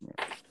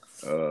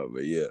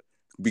 But yeah,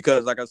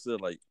 because like I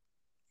said, like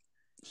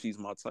she's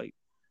my type.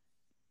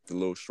 A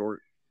little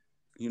short,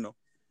 you know.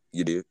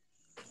 You did,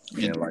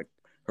 and like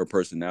her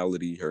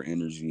personality, her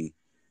energy,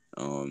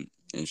 and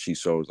she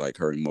shows like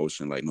her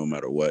emotion, like no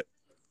matter what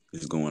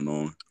is going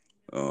on,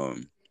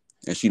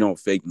 and she don't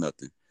fake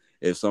nothing.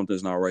 If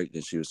something's not right,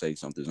 then she'll say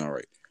something's not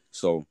right.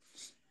 So,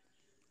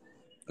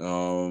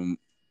 um,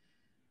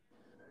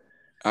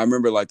 I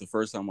remember like the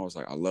first time I was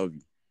like, "I love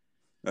you."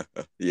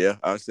 Yeah,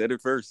 I said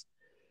it first.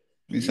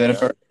 You said it Yeah,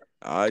 first.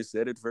 I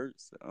said it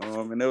first.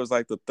 And it was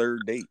like the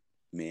third date,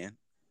 man.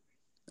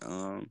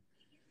 Um,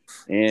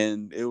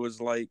 and it was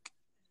like,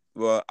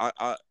 well,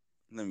 I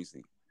let me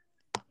see.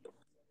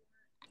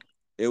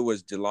 It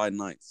was July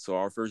 9th. So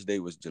our first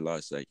date was July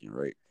 2nd,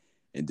 right?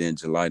 And then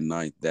July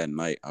 9th, that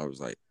night, I was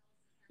like,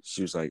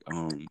 she was like,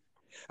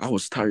 I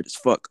was tired as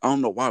fuck. I don't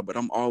know why, but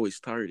I'm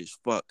always tired as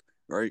fuck,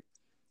 right?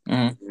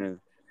 Mm-hmm. And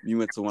we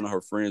went to one of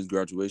her friends'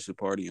 graduation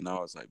party, and I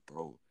was like,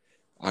 bro,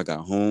 I got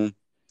home,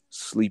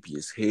 sleepy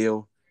as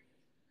hell.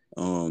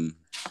 Um,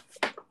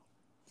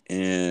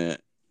 and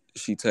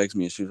she texted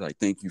me and she was like,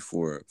 thank you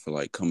for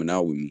like coming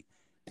out with me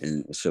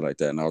and shit like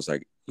that. And I was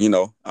like,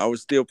 I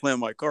was still playing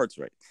my cards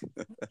right.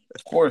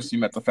 Of course, you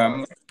met the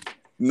family.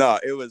 Nah,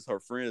 it was her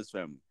friend's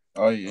family.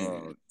 Oh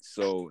yeah.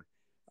 So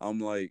I'm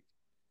like,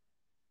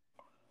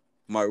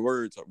 my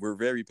words were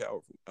very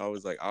powerful. I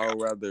was like, I'd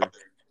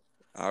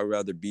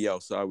rather be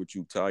outside with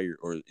you tired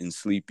or and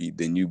sleepy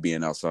than you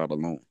being outside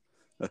alone.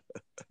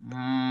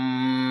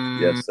 Mm.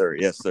 Yes, sir.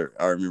 Yes, sir.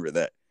 I remember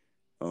that.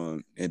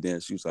 And then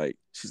she's like,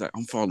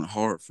 I'm falling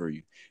hard for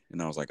you.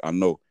 And I was like, I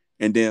know.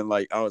 And then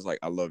like I was like,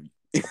 I love you.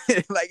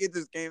 Like it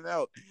just came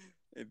out.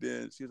 And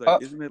then she was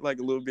like, isn't it like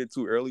a little bit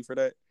too early for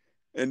that?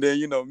 And then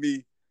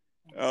me,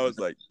 I was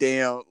like,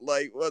 damn,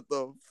 like what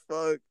the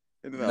fuck?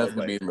 And then I Never was could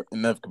like, be.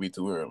 Never could be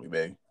too early,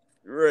 babe.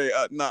 right,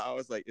 nah, I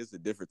was like, it's a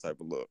different type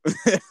of love.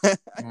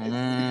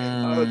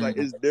 I was like, Mm,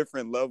 it's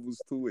different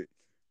levels to it,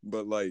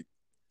 but like,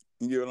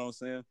 you get what I'm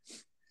saying?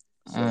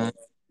 mm, So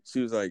she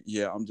was like,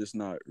 yeah, I'm just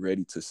not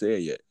ready to say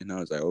it yet, and I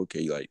was like,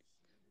 okay, like,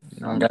 you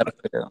don't I'm gotta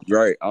not fail.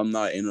 right. I'm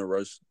not in a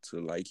rush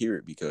to like hear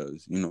it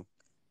because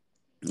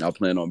I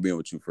plan on being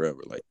with you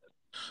forever. Like,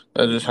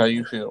 That's just how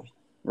you feel.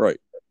 right,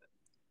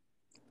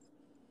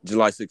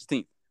 July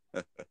 16th,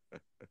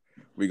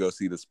 we go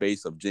see the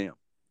Space of Jam.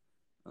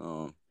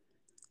 Um,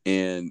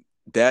 and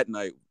that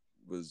night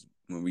was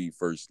when we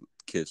first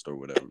kissed or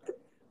whatever.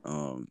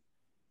 Um,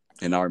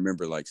 and I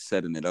remember like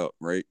setting it up,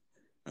 right?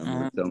 I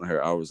remember Mm-hmm. telling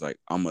her I was like,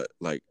 I'm gonna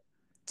like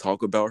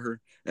talk about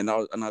her, and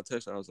I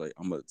texted her I was like,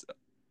 I'm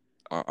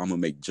gonna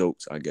make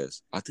jokes. I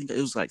guess I think it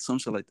was like some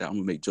shit like that. I'm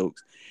gonna make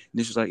jokes, and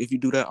then she's like, if you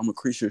do that, I'm gonna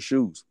crease your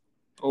shoes.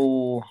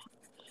 Oh,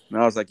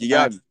 And I was like, you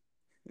got nice.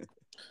 me.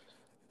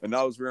 And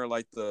I was wearing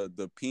like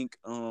the pink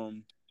Air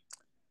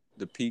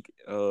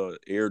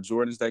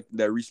Jordans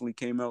that recently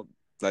came out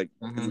like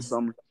in the Mm-hmm.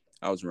 summer.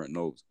 I was wearing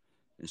those,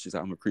 and she's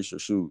like, I'm gonna crease your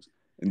shoes.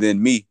 And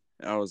then me,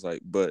 I was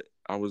like, but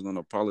I was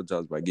gonna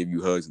apologize by giving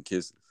you hugs and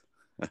kisses.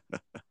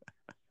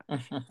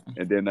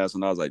 And then that's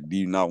when I was like, do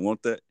you not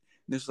want that?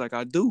 And she's like,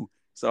 I do.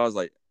 So I was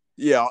like,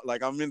 yeah,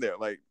 like I'm in there.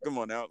 Like, come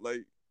on now.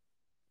 Like,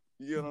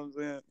 you know what I'm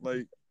saying?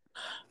 Like,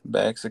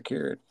 Bag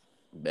secured.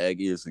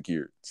 bag is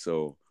secured.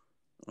 So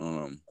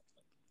um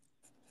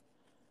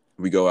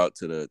we go out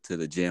to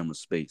the jam of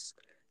space,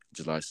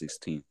 July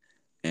 16th.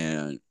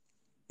 And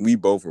we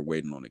both were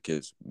waiting on a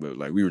kiss, but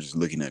like we were just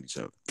looking at each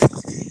other.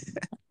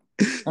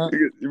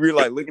 Mm, We were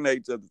like looking at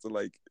each other to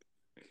like,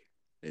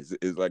 is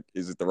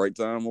it the right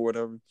time or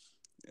whatever?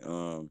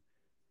 Um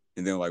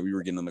and then like we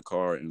were getting in the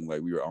car and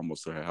like we were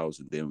almost to her house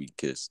and then we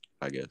kissed,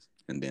 I guess.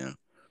 And then,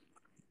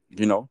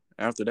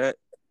 after that,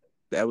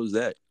 that was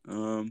that.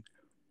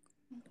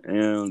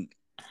 And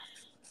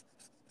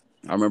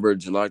I remember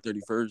July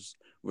 31st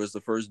was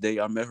the first day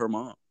I met her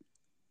mom.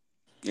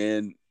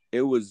 And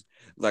it was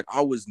like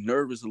I was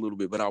nervous a little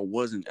bit, but I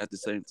wasn't at the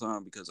same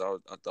time because I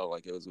thought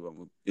like it was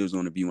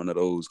going to be one of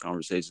those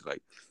conversations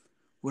like,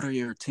 what are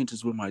your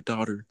intentions with my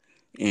daughter,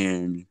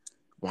 and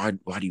why do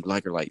you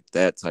like her, like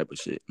that type of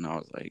shit. And I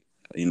was like,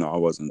 I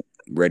wasn't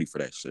ready for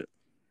that shit.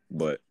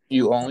 But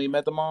you only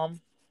met the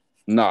mom?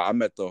 nah, I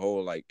met the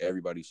whole like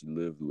everybody she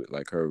lived with,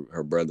 like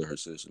her brother, her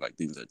sister, like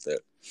things like that.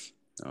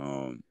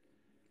 Um,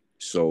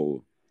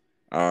 so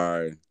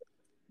I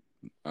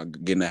I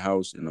get in the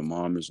house and the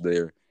mom is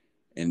there,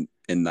 and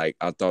like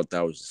I thought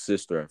that was the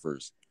sister at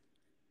first.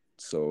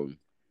 So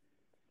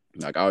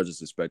like I was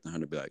just expecting her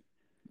to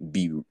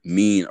be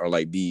mean or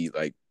like be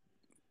like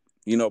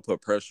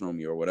put pressure on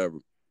me or whatever.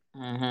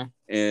 Mm-hmm.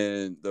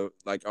 And the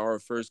like our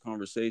first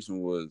conversation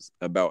was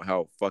about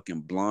how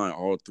fucking blind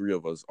all three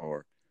of us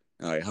are.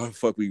 And like how the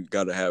fuck we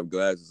gotta have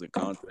glasses and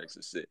contacts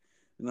and shit.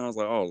 And I was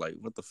like, oh, like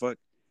what the fuck?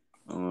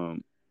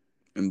 Um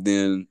and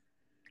then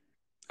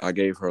I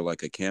gave her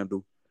like a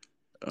candle.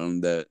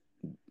 That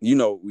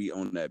we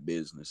own that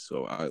business.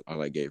 So I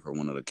like gave her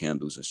one of the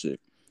candles and shit.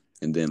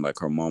 And then like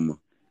her mama,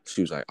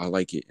 she was like, I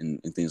like it and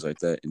things like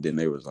that. And then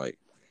they was like,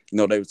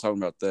 they were talking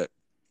about that.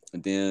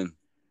 And then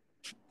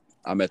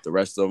I met the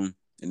rest of them.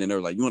 And then they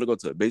were like, you want to go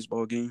to a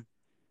baseball game?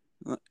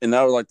 And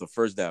that was like the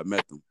first day I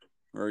met them.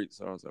 Right.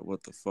 So I was like,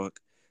 what the fuck?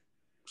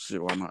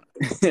 Shit, why not?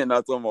 And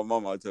I told my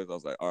mama, I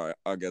was like, all right,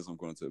 I guess I'm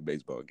going to a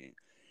baseball game.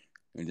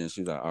 And then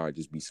she was like, all right,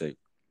 just be safe.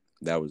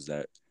 That was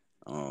that.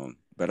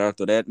 But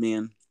after that,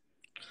 man,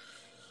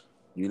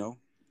 you know,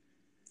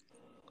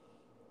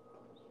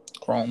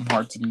 Chrome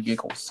hearts and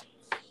giggles.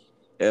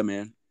 yeah,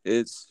 man,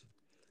 it's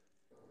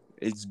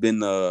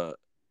been a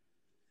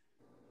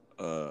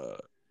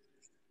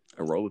a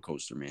roller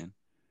coaster, man.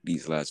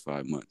 These last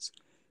 5 months,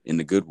 in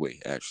a good way,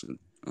 actually.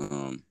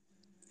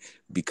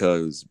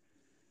 Because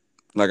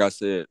like I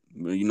said,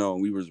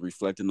 we was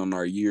reflecting on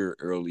our year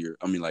earlier.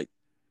 I mean, like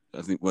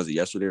I think was it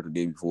yesterday or the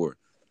day before?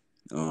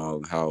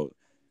 How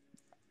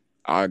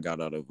I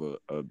got out of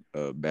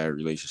a bad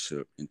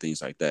relationship and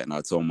things like that, and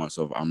I told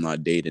myself I'm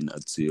not dating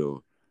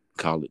until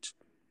college.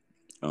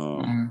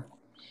 Um, Mm-hmm.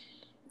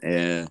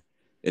 and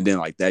and then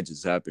like that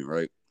just happened,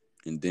 right?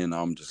 And then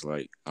I was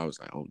like, oh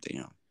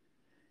damn,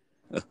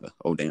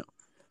 oh damn.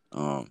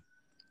 Um,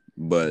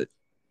 but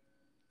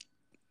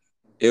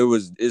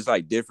it's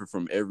like different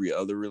from every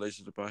other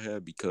relationship I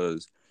had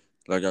because,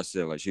 like I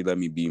said, like she let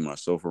me be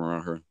myself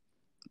around her,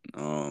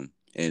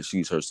 and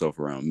she's herself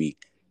around me,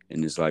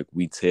 and it's like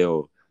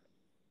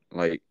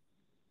like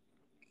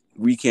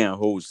we can't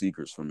hold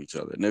secrets from each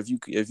other, and if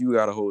you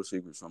gotta hold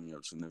secrets from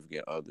your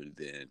significant other,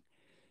 then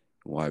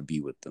why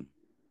be with them?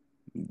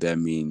 That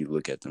mean you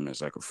look at them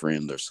as like a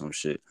friend or some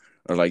shit,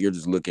 or like you're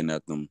just looking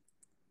at them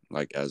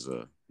like as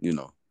to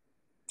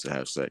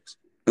have sex.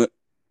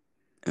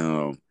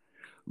 um,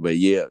 but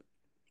yeah,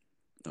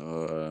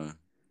 uh,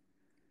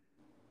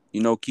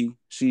 Key,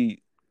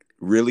 she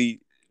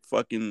really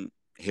fucking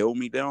held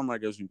me down, I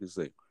guess you could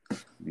say,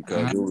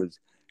 because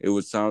it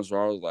was times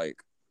where I was like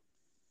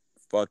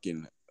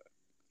fucking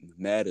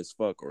mad as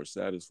fuck or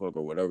sad as fuck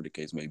or whatever the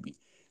case may be.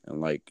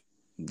 And like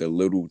the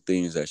little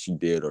things that she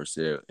did or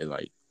said, it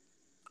like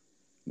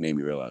made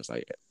me realize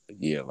like,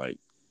 yeah, like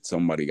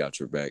somebody got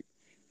your back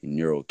and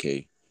you're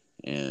okay.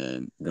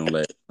 And don't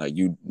let like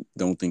you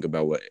don't think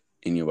about what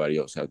anybody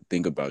else have to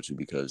think about you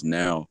because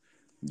now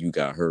you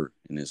got hurt.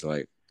 And it's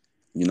like,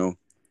 you know,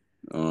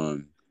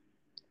 um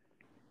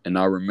and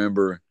I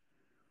remember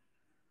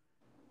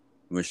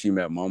when she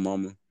met my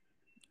mama,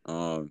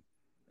 um,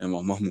 and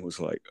my mama was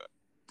like,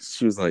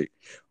 she was like,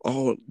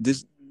 "Oh,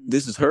 this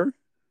is her,"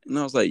 and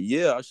I was like,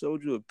 "Yeah, I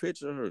showed you a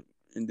picture of her,"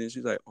 and then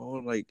she's like,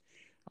 "Oh, like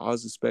I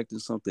was expecting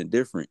something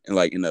different," and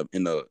like in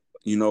the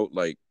you know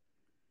like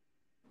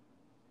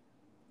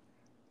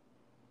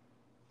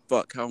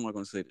fuck, how am I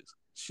gonna say this?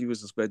 She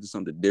was expecting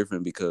something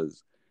different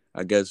because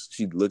I guess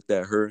she looked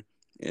at her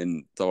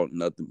and thought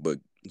nothing but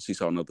she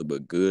saw nothing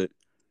but good,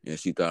 and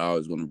she thought I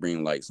was gonna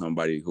bring like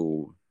somebody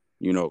who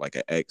like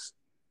an ex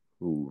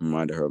who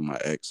reminded her of my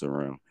ex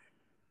around.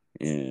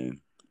 And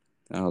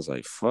I was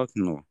like, fuck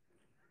no.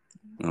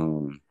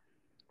 Um,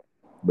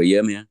 but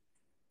yeah, man,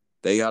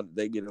 they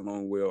get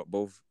along well.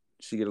 Both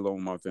she get along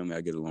with my family,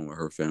 I get along with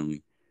her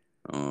family.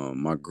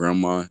 My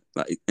grandma,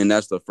 like, and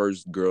that's the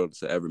first girl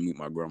to ever meet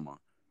my grandma.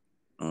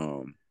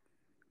 Um,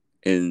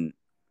 and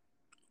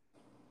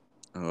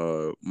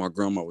my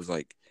grandma was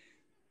like,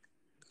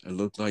 it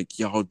looked like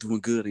y'all doing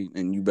good,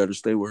 and you better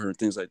stay with her and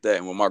things like that.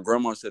 And when my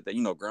grandma said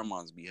that,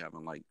 grandmas be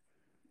having like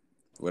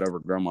whatever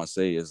grandma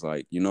say is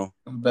like,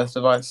 Best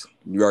advice.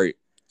 right.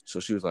 So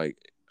she was like,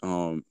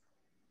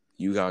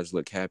 you guys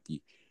look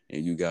happy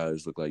and you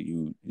guys look like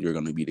you're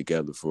gonna be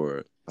together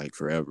for like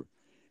forever.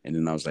 And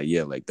then I was like,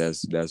 yeah, like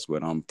that's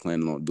what I'm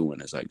planning on doing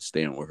is like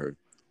staying with her,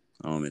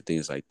 and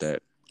things like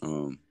that.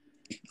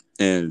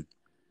 And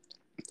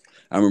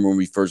I remember when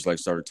we first like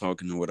started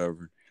talking or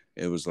whatever,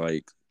 it was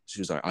like she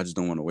was like, I just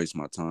don't want to waste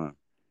my time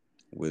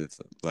with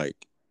like,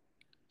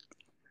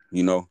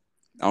 you know,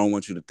 I don't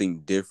want you to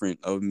think different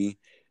of me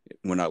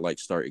when I like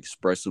start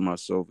expressing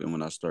myself and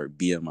when I start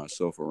being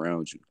myself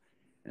around you.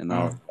 And Mm.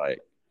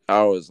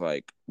 I was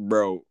like,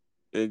 bro,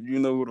 if you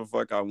know who the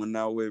fuck I went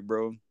out with,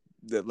 bro,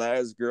 the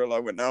last girl I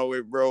went out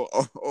with, bro,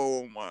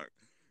 oh my,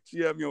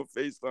 she had me on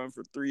FaceTime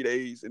for 3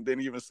 days and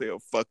didn't even say a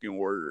fucking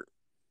word,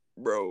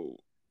 bro.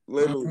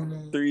 Literally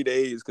Mm. 3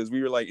 days because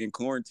we were like in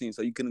quarantine,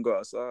 so you couldn't go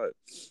outside.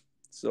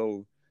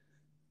 So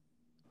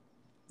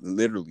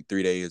literally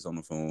 3 days on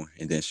the phone,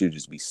 and then she'd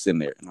just be sitting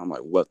there, and I'm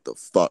like, what the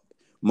fuck?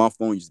 My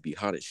phone used to be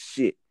hot as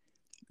shit.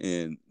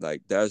 And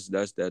like that's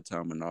that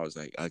time when I was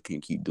like, I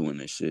can't keep doing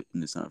this shit,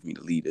 and it's time for me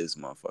to leave this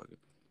motherfucker.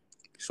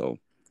 So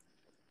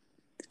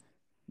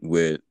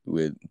with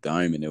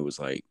Diamond, it was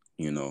like,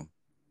 I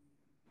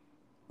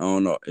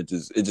don't know, it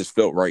just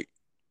felt right,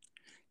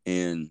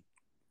 and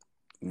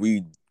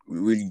we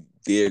really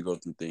did go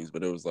through things,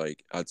 but it was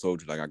like I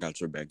told you, like I got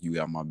your back, you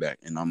got my back,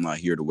 and I'm not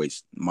here to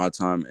waste my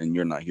time, and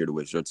you're not here to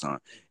waste your time,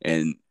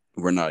 and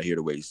we're not here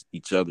to waste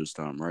each other's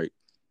time, right?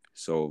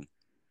 So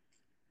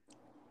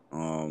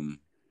um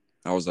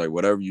I was like,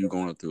 whatever you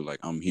going through, like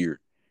I'm here.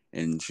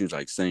 And she was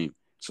like, same.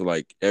 So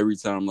like every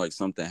time like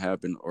something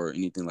happened or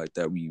anything like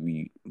that,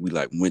 we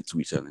like went to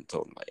each other and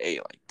told them like, hey,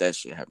 like that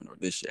shit happened or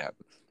this shit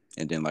happened.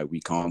 And then like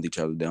we calmed each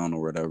other down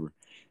or whatever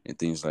and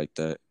things like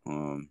that.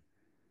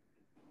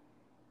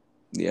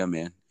 Yeah,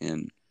 man.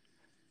 And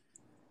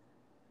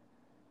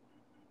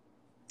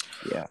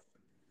yeah.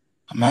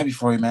 I'm happy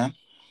for you, man.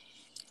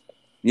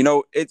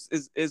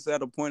 It's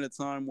at a point of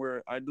time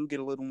where I do get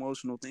a little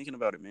emotional thinking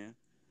about it, man.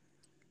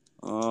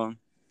 Um,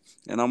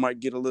 and I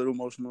might get a little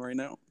emotional right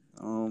now.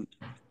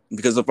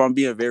 Because if I'm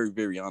being very,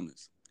 very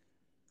honest,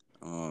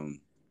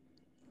 um,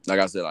 like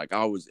I said, like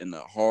I was in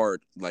the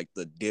hard, like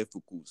the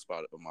difficult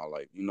spot of my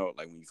life.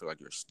 Like when you feel like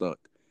you're stuck,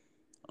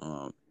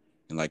 um,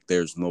 and like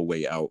there's no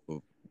way out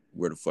of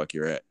where the fuck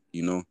you're at,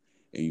 and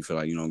you feel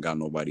like you don't got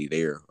nobody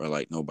there or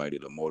like nobody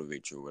to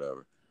motivate you or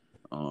whatever.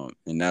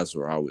 And that's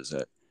where I was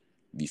at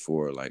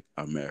before like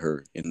I met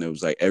her, and it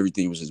was like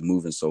everything was just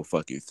moving so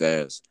fucking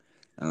fast,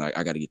 and like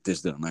I got to get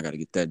this done, I got to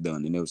get that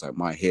done, and it was like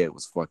my head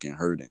was fucking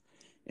hurting,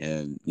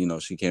 and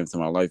she came to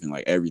my life and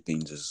like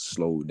everything just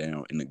slowed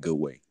down in a good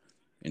way,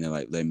 and then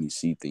like let me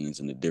see things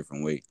in a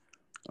different way,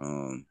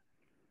 um,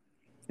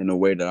 in a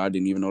way that I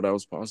didn't even know that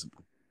was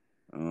possible,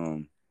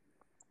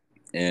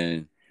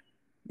 and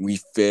we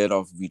fed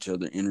off of each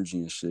other energy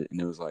and shit,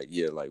 and it was like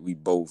yeah, like we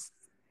both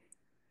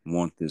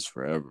want this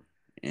forever,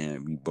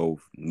 and we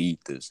both need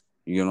this.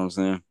 You know what I'm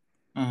saying?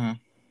 Mm-hmm.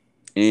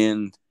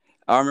 And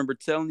I remember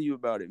telling you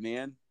about it,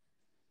 man.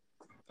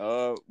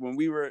 When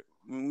we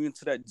went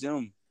to that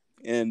gym,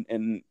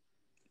 and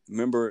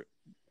remember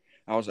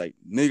I was like,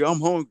 nigga,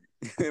 I'm hungry.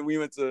 And we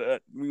went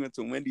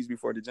to Wendy's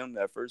before the gym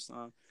that first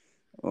time.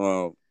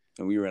 Uh,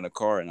 and we were in a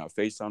car, and I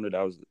FaceTimed her.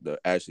 That was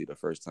actually the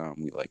first time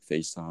we like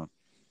FaceTime.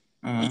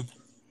 Mm-hmm.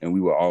 And we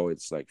were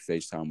always like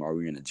FaceTime while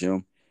we were in the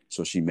gym.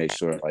 So she made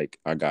sure like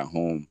I got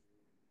home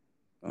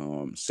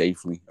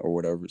safely or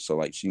whatever. So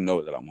like she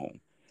knows that I'm home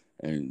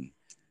and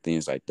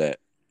things like that.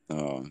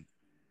 Um,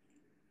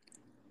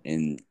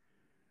 and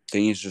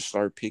things just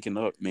start picking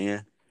up,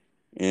 man.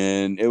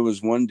 And it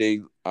was one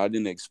day I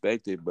didn't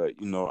expect it, but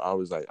I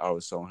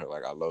was telling her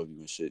like I love you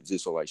and shit,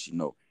 just so like she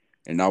know.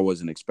 And I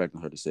wasn't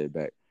expecting her to say it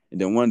back.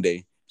 And then one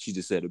day she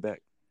just said it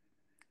back.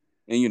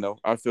 And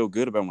I feel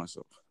good about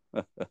myself.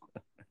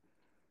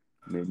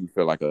 Made me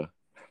feel like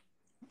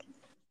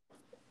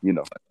you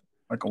know,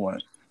 Like a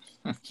what?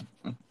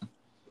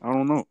 I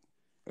don't know.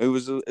 It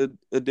was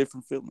a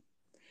different feeling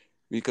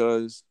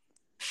because,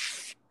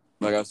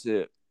 like I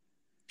said,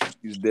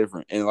 she's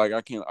different, and like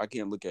I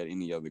can't look at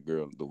any other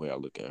girl the way I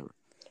look at her,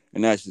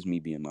 and that's just me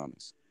being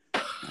honest.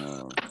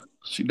 Um,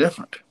 She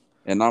different.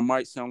 and I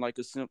might sound like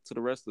a simp to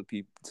the rest of the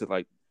people, to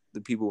like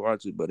the people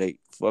watching, but hey,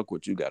 fuck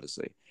what you got to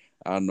say.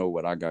 I know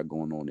what I got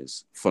going on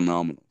is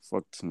phenomenal.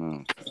 Fuck,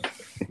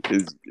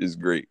 is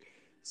great.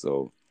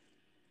 So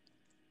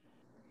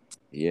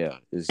yeah,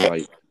 it's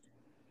like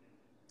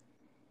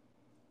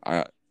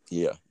I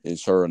yeah,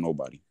 it's her or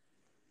nobody.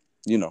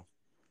 You know,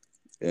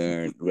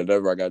 and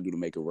whatever I got to do to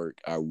make it work,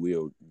 I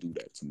will do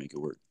that to make it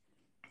work.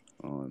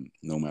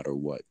 No matter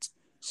what.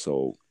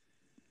 So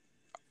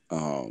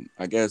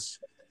I guess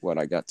what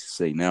I got to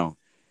say now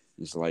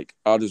is like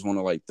I just want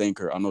to like thank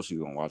her. I know she's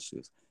gonna watch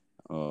this.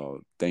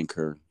 Thank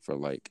her for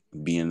like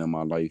being in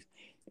my life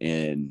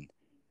and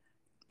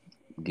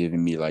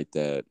giving me like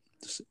that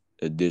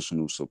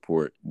additional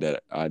support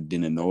that I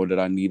didn't know that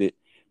I needed,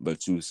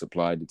 but you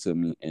supplied it to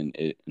me, and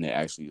it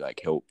actually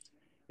like helped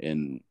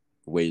in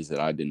ways that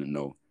I didn't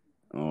know.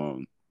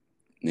 Um,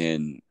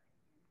 and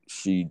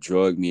she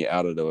drugged me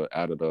out of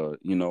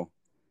the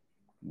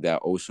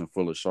that ocean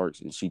full of sharks,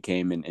 and she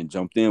came in and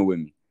jumped in with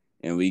me,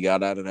 and we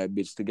got out of that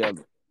bitch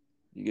together.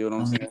 You get what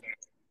I'm Mhm. saying?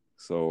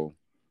 So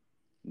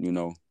you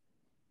know,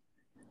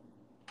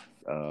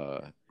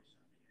 uh,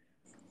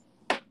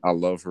 I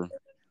love her.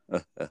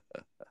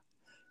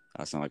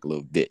 I sound like a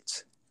little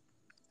bitch,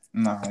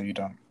 No, you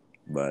don't.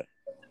 but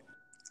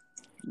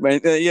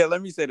yeah.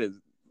 Let me say this: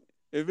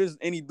 if there's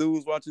any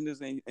dudes watching this,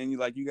 and you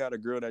got a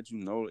girl that you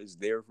know is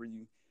there for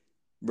you,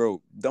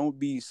 bro, don't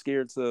be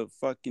scared to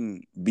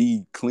fucking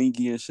be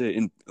clingy and shit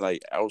and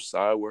like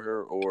outside with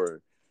her,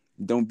 or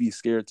don't be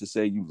scared to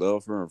say you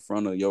love her in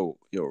front of your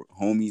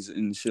homies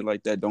and shit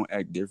like that. Don't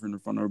act different in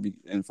front of her,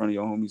 in front of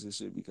your homies and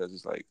shit, because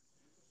it's like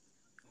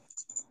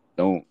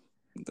don't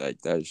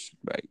like that's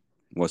like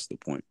what's the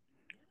point?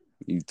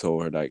 You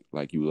told her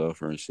like you love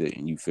her and shit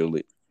and you feel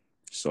it.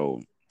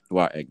 So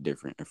why act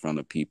different in front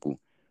of people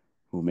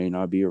who may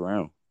not be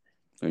around?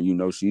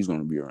 And she's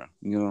gonna be around.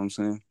 You know what I'm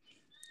saying?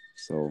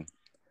 So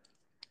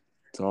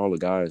to all the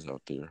guys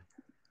out there,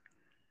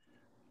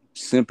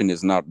 simping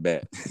is not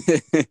bad.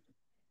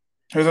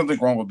 There's nothing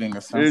wrong with being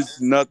a simp. There's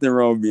nothing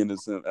wrong with being a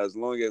simp as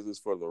long as it's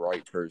for the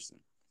right person.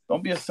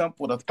 Don't be a simp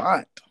with a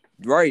thought.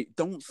 Right?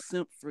 Don't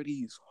simp for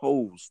these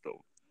hoes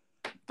though.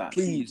 That's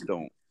Please easy.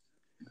 don't.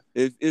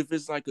 If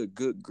it's like a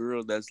good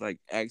girl that's like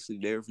actually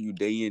there for you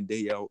day in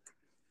day out,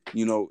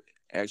 you know,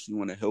 actually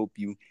want to help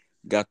you,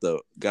 got the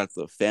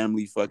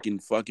family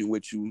fucking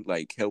with you,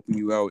 like helping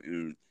you out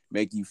and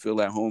make you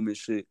feel at home and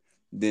shit,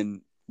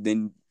 then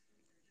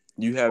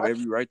you have What?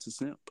 every right to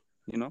simp.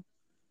 You know?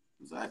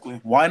 Exactly.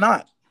 Why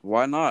not?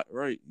 Why not?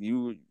 Right?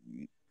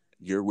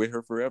 You're with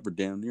her forever,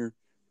 damn near,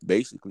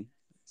 basically.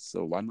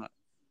 So why not?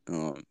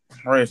 Um,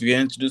 All right, if you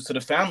get introduced to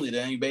the family,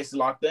 then you basically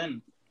locked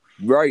in.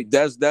 right.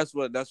 That's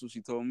what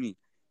she told me.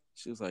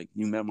 She was like,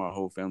 "You met my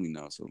whole family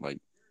now, so like,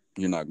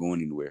 you're not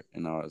going anywhere."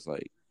 And I was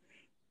like,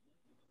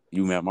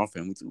 "You met my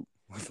family too.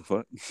 What the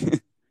fuck?"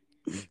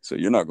 So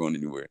you're not going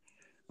anywhere.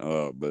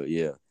 But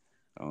yeah,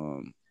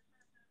 um,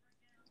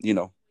 you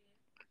know,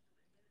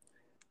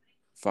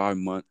 5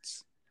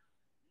 months.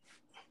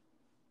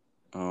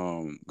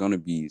 Gonna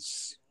be,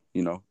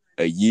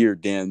 a year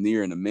damn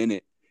near in a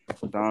minute.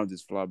 Time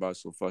just fly by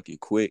so fucking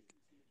quick.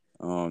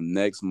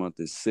 Next month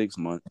is 6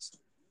 months,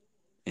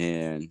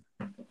 and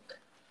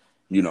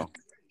you know,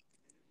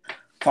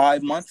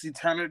 5 months,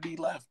 eternity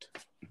left.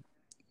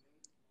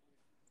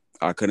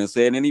 I couldn't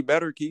say it any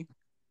better, Key.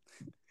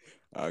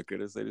 I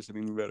couldn't say this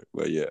any better.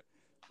 But yeah,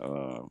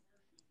 uh,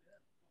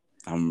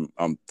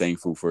 I'm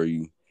thankful for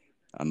you.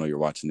 I know you're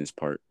watching this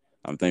part.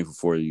 I'm thankful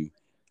for you.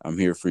 I'm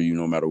here for you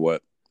no matter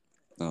what.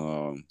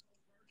 Um,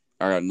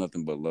 I got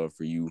nothing but love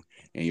for you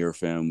and your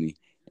family,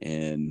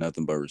 and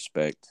nothing but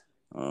respect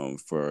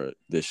for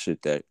this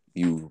shit that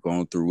you've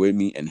gone through with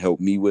me and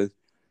helped me with.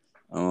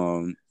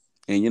 Um,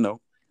 and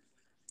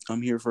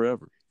I'm here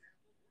forever.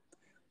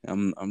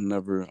 I'm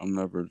never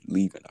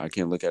leaving. I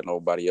can't look at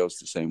nobody else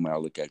the same way I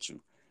look at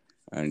you,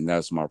 and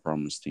that's my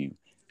promise to you.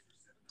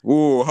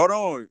 Ooh, hold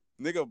on,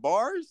 nigga,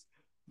 bars,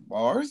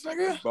 Bars,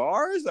 nigga.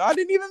 bars. I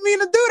didn't even mean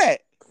to do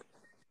that,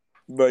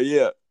 but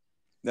yeah,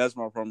 that's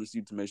my promise to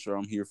you, to make sure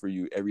I'm here for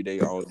you every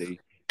day, all day.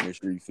 Make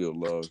sure you feel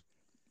love,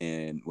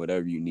 and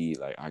whatever you need,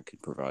 like I can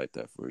provide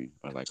that for you,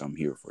 or like I'm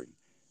here for you.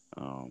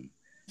 Um,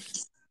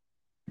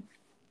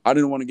 I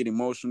didn't want to get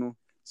emotional,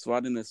 so I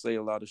didn't say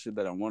a lot of shit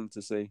that I wanted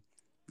to say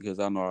because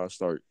I know I'll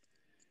start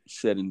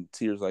shedding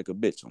tears like a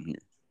bitch on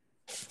here.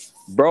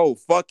 Bro,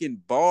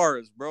 fucking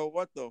bars, bro.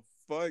 What the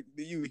fuck?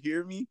 Do you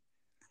hear me?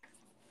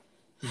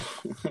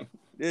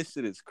 This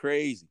shit is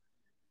crazy.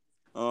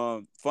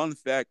 Fun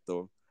fact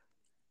though,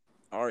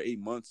 our 8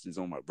 months is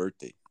on my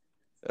birthday.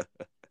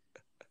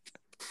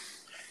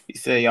 You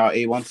said y'all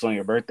ate once on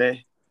your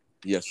birthday.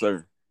 Yes,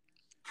 sir.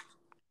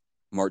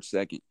 March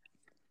 2nd.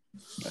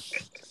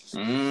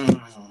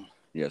 Mm.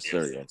 Yes,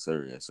 sir. Yes,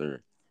 sir. Yes,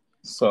 sir.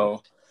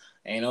 So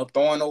ain't no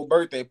throwing no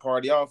birthday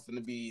party. Y'all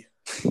finna be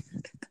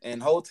in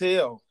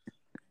hotel.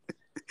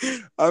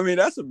 I mean,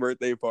 that's a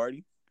birthday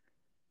party.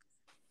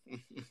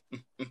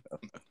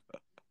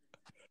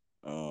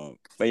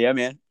 But yeah,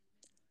 man.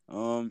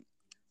 Um,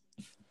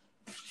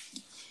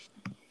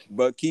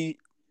 but Key,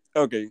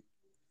 okay. So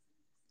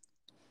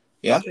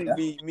I Yeah.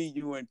 think me,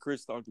 you, and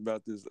Chris talked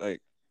about this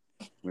like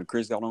when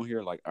Chris got on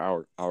here, like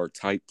our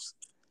types,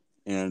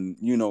 and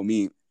you know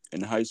me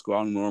in high school,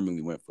 I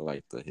normally went for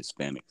like the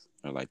Hispanics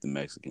or like the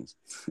Mexicans,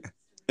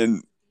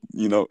 and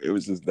you know it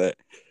was just that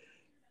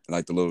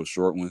like the little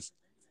short ones.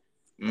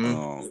 Mm.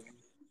 Um,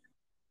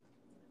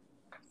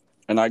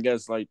 and I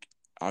guess like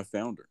I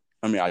found her.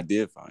 I mean, I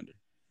did find her.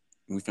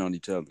 We found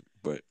each other,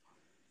 but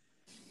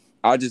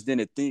I just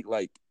didn't think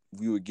like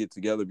we would get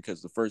together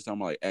because the first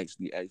time I like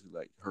actually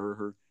like heard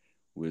her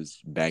was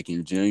back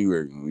in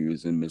January when we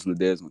was in Miss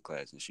Ledesma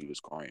class and she was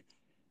crying,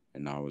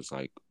 and I was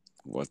like,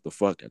 "What the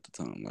fuck?" At the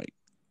time, like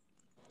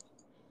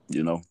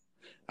you know,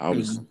 I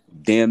was Mm.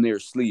 damn near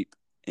asleep,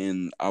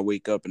 and I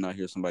wake up and I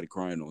hear somebody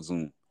crying on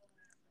Zoom,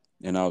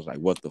 and I was like,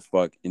 "What the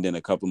fuck?" And then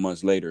a couple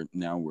months later,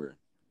 now we're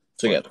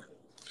fucking Together.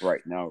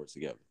 right now we're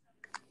together.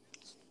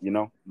 You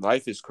know,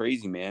 life is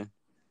crazy, man.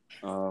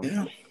 Um,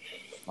 Yeah.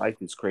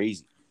 life is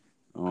crazy.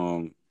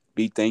 Um,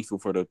 be thankful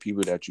for the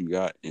people that you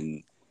got,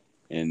 and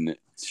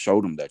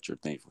show them that you're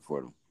thankful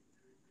for them.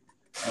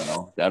 You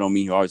know, that don't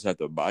mean you always have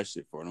to buy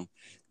shit for them.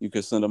 You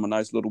can send them a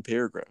nice little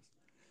paragraph.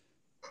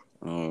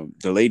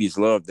 The ladies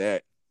love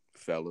that,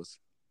 fellas.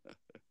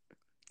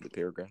 The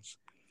paragraphs.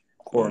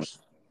 Of Um, course.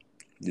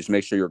 just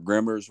make sure your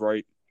grammar is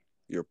right,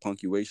 your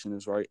punctuation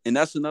is right, and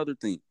that's another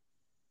thing.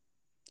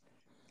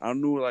 I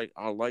knew like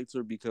I liked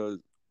her because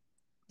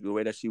the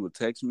way that she would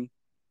text me,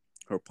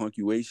 her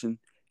punctuation,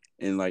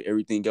 and like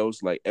everything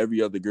else. Like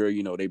every other girl,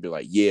 you know, they'd be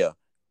like, "Yeah,"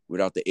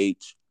 without the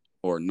H,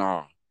 or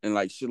 "Nah," and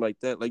like shit like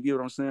that. Like you know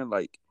what I'm saying?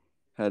 Like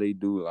how they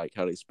do, like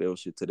how they spell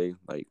shit today.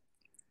 Like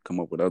come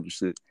up with other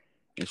shit,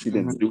 and she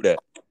Mm-hmm. didn't do that.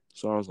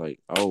 So I was like,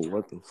 "Oh,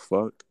 what the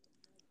fuck?"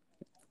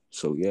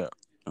 So yeah,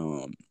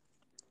 um,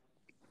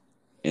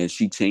 and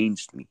she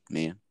changed me,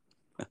 man.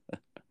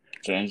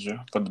 Change you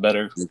for the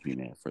better. Changed me,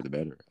 man, for the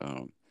better.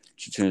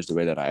 She changed the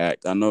way that I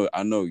act. I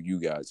know you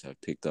guys have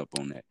picked up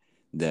on that.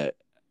 That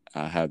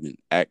I haven't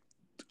act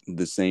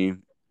the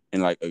same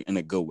in like in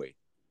a good way.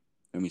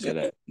 Let me Yeah. say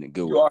that in a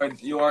good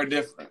You way. are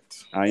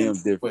different. I And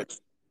am different.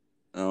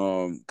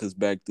 Because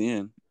back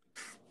then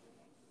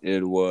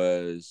it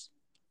was,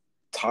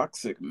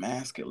 toxic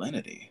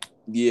masculinity.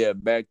 yeah,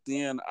 back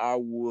then I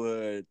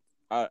would,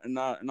 and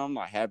I'm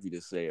not happy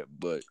to say it,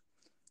 but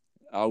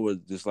I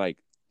would just like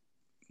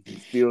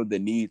feel the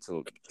need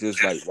to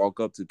just like walk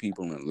up to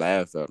people and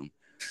laugh at them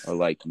or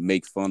like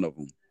make fun of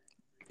them,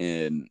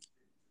 and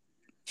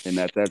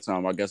at that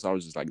time I guess I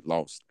was just like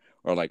lost.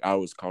 Or like I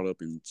was caught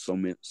up in so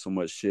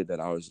much shit that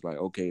I was like,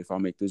 okay, if I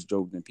make this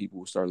joke, then people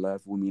will start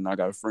laughing with me, and I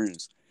got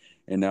friends.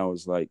 And now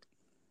it's like,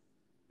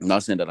 I'm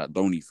not saying that I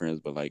don't need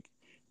friends, but like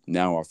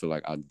now I feel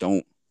like I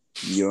don't.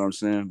 You know what I'm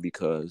saying?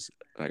 Because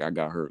like I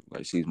got her.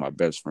 Like she's my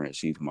best friend.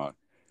 She's my,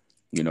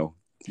 you know,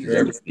 she's You're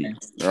everything.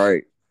 everything. All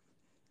right.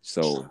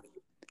 So,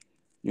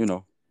 you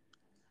know,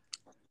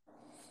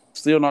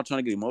 still not trying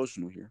to get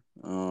emotional here.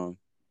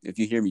 If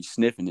you hear me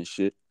sniffing and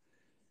shit,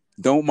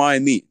 don't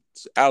mind me.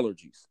 It's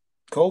allergies.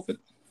 COVID.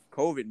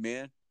 COVID,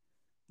 man.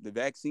 The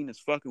vaccine is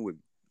fucking with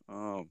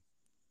me.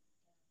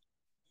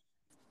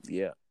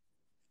 Yeah.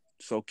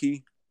 So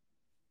Key,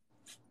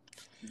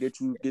 get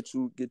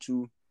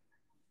you,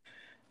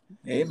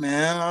 Hey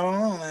man, I don't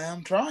know, man.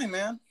 I'm trying,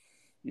 man.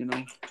 you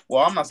know,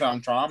 Well, I'm not saying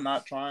I'm trying. I'm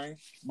not trying,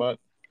 but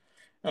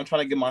I'm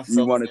trying to get you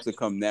myself want it together. to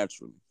come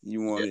naturally.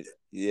 You want Yeah. it,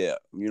 yeah.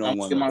 You I'm don't gonna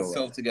want get to go like,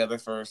 myself together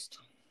first.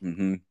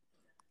 mm-hmm.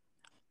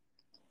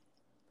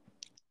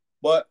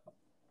 But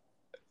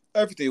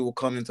everything will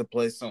come into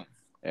play soon.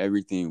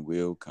 Everything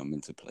will come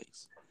into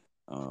place.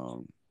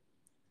 Um,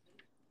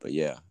 but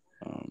yeah,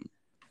 um,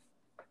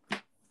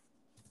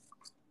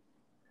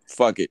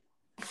 fuck it.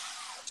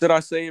 Should I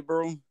say it,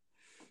 bro?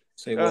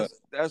 Say what?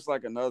 That's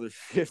like another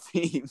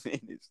 15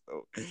 minutes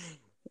though.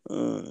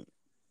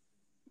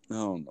 I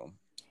don't know.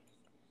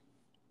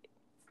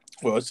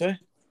 What say?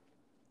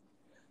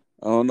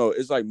 I don't know.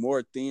 It's like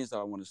more things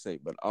I want to say,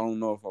 but I don't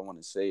know if I want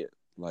to say it.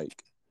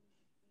 Like,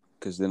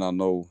 cause then I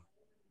know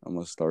I'm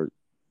gonna start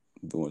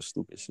doing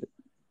stupid shit.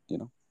 You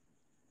know.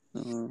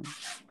 Um,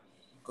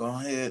 Go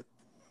ahead.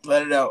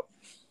 Let it out.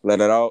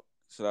 Let it out.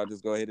 Should I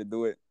just go ahead and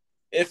do it?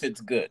 If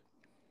it's good.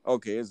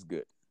 Okay, it's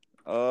good.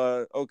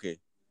 Okay.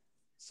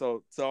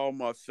 So to all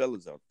my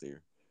fellas out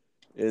there,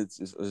 it's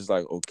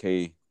like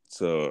okay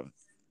to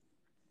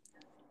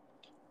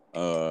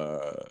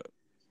uh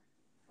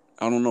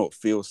I don't know,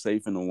 feel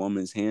safe in a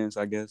woman's hands,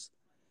 I guess,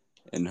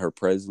 in her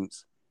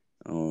presence.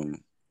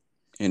 Um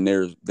and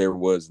there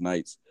was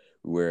nights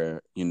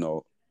where,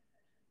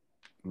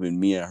 when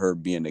me and her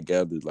being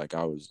together, like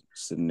I was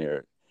sitting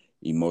there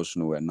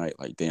emotional at night,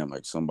 like damn,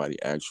 like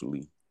somebody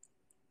actually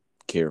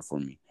cared for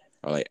me,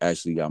 or like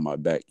actually got my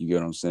back. You get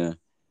what I'm saying?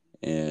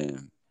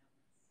 And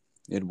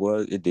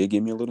it did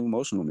get me a little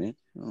emotional, man.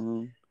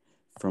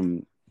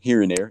 From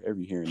here and there,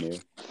 every here and there,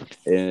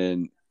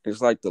 and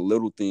it's like the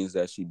little things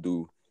that she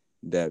do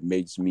that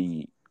makes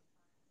me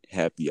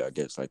happy, I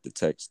guess, like the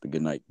text, the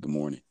good night, good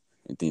morning,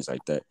 and things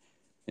like that.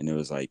 And it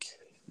was like,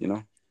 you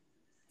know,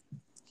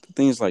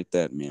 things like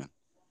that, man.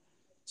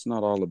 It's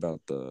not all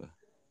about the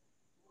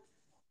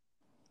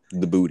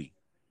booty.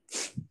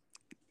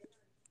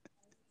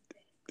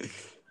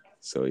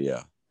 So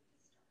yeah,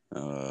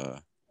 uh,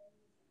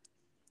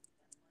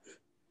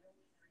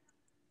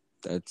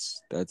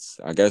 that's.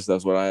 I guess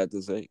that's what I had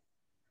to say.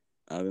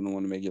 I didn't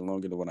want to make it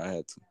longer than what I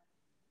had to.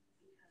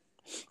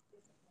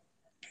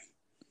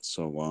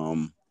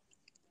 So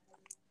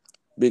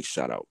big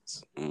shout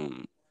outs.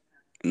 And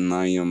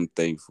I am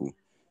thankful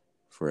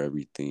for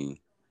everything.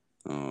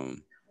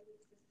 Um,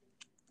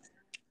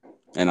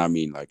 and I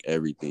mean like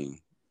everything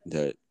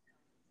that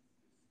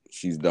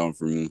she's done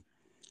for me.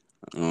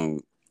 Um,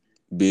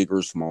 big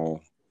or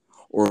small,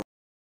 or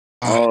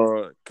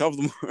Ah,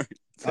 couple more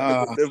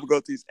technical ah,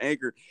 difficulties.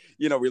 Anchor,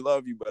 we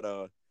love you,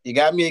 but you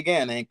got me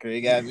again, Anchor.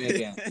 You got me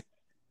again.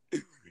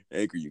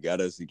 Anchor, you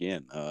got us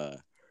again.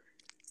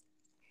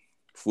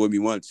 Fool me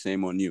once,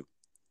 shame on you.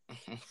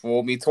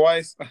 Fool me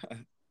twice.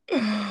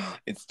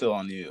 It's still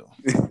on you.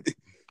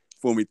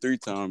 Fool me 3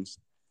 times,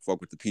 fuck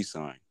with the peace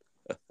sign.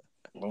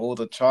 Roll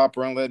the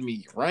chopper and let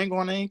me wrangle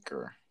on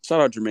Anchor.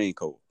 Shout out Jermaine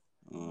Cole.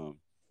 Um,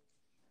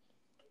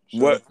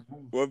 Shout what out to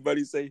him. what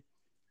buddy say?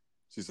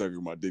 She's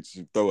sucking my dick.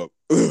 She throw up.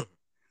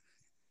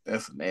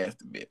 That's a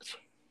nasty bitch.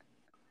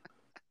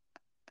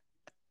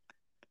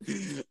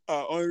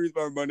 Only reason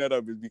why I bring that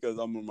up is because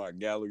I'm on my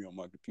gallery on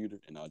my computer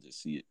and I'll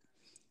just see it.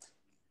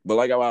 But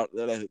like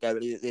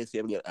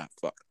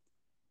fuck.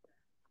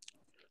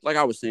 Like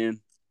I was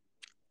saying,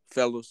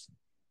 fellas,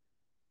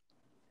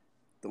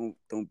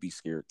 don't be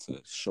scared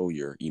to show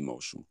your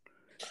emotion.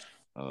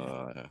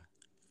 Uh,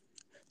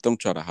 don't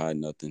try to hide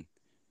nothing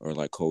or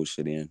like hold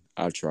shit in.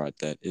 I tried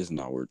that. It's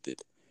not worth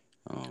it.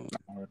 Um,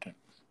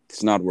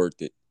 it's not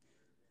worth it.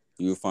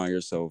 You'll find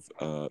yourself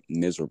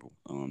miserable,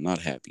 not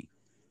happy.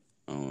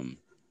 Um,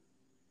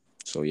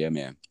 so yeah,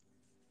 man.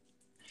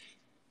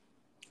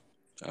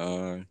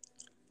 Uh,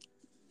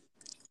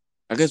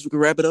 I guess we can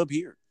wrap it up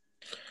here.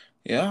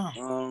 Yeah.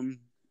 Um,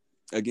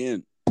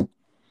 again,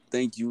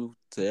 thank you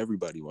to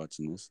everybody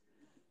watching this.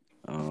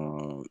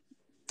 Uh,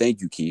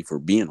 thank you, Key, for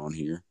being on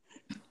here.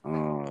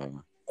 Of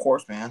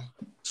course, man.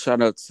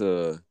 Shout out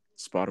to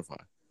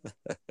Spotify.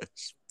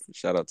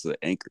 Shout out to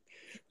Anchor.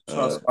 Uh,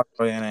 Trust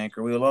Spotify and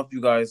Anchor. We love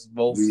you guys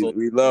both we so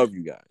we love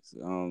you guys.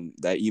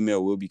 That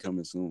email will be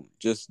coming soon.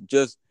 Just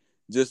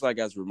like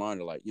as a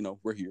reminder, like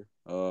we're here.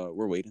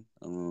 We're waiting.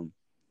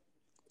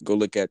 Go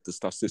look at the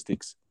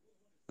statistics.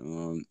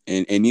 And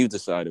you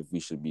decide if we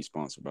should be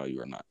sponsored by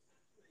you or not.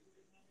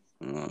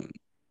 Um,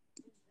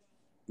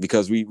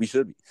 because we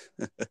should be.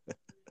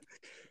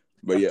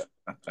 But yeah,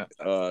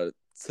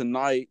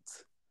 tonight.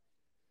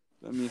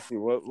 Let me see.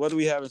 What do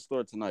we have in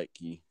store tonight,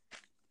 Key?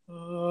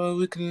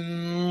 we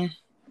can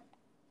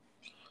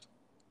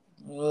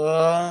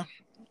well,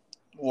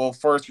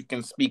 first we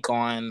can speak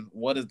on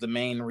what is the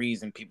main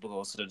reason people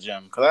go to the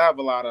gym. Cause I have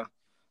a lot of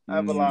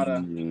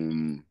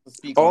Mm. to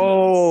speak on this.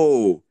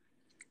 Oh,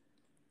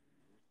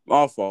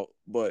 my fault.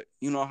 But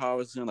you know how I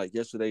was saying, like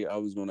yesterday, I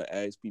was gonna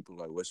ask people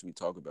like, what should we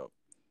talk about?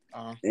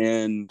 Uh,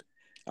 And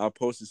I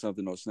posted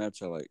something on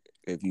Snapchat like,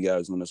 if you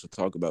guys want us to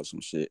talk about some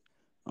shit,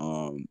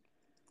 um,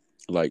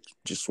 like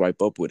just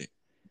swipe up with it.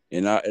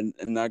 And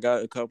I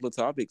got a couple of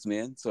topics,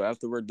 man. So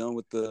after we're done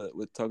with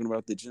talking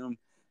about the gym,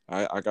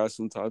 I got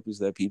some topics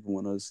that people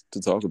want us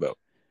to talk about.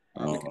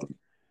 we can,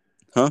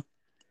 Huh?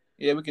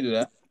 yeah, we can do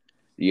that.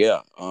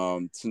 Yeah.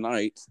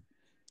 Tonight,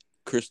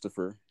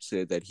 Christopher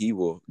said that he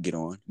will get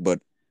on,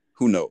 but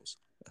who knows?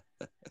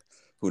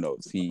 Who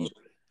knows? He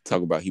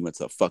talk about he went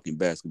to a fucking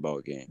basketball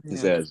game.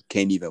 His Yeah. ass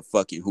can't even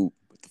fucking hoop.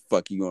 What the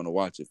fuck you gonna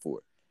watch it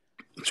for?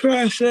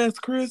 Trash ass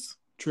Chris.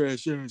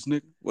 Trash ass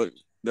nigga. What?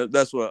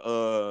 That's what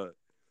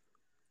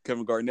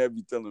Kevin Garnett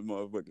be telling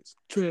motherfuckers.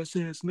 Trash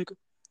ass nigga.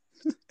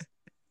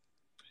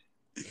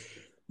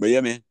 But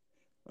yeah, man.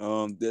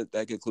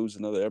 That concludes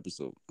another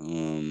episode.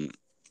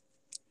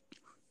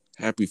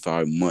 Happy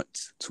 5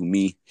 months to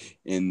me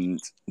and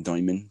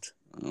Diamond.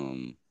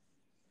 Um,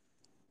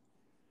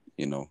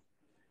 you know,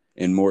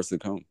 and more to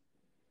come.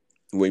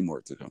 Way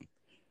more to come.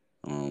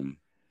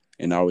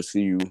 And I will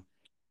see you.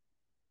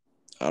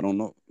 I don't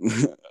know,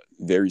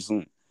 very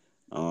soon.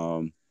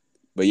 Um,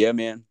 but yeah,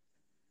 man,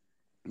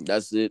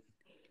 that's it.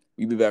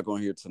 We be back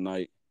on here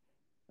tonight.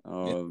 Yeah,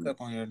 Um, back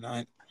on here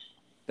tonight.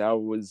 that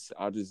was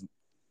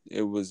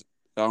it was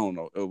I don't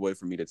know a way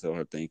for me to tell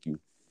her thank you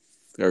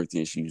for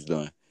everything she's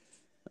done.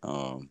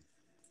 Um,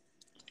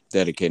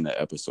 dedicating the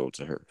episode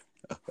to her.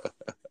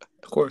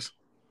 Of course.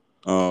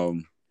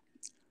 Um,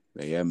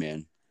 but yeah,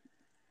 man,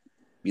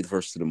 be the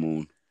first to the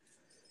moon.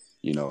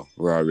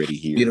 we're already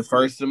Be here. the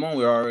first to the moon.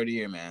 We're already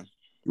here, man.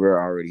 We're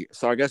already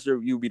so I guess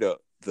you'll be the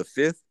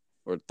fifth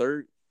or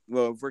third.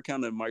 Well, if we're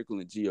counting Michael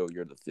and Geo,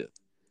 you're the fifth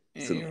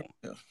to the Yeah, moon.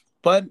 yeah.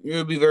 But it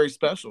would be very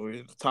special.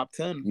 You're the top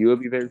 10. You will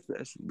be very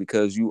special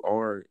because you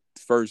are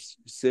the first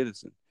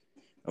citizen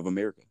of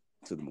America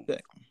to the moon,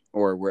 Exactly.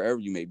 or wherever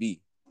you may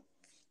be.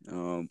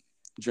 Um,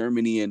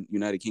 Germany and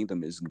United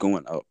Kingdom is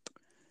going up,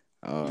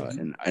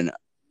 and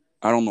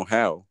I don't know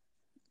how,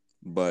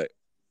 but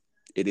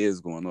it is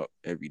going up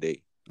every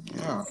day.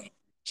 Yeah.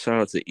 Shout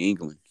out to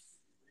England.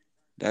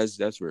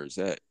 That's where it's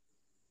at.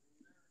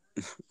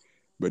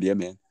 But yeah,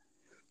 man.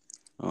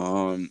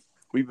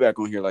 We be back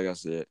on here, like I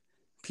said.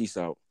 Peace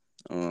out.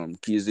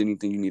 Key, is there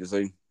anything you need to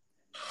say?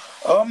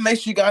 Make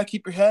sure you gotta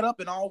keep your head up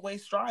and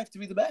always strive to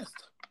be the best.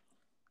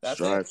 That's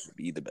it. Strive to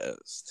be the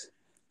best.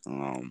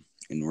 And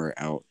we're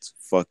out.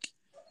 Fuck.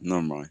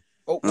 Never mind.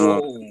 We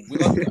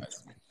love you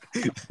guys.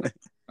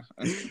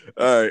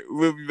 All right,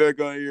 we'll be back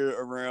on here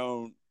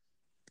around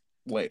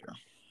Later.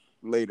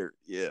 later.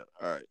 Yeah.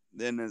 All right.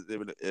 Then is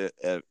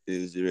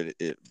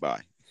it.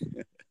 Bye.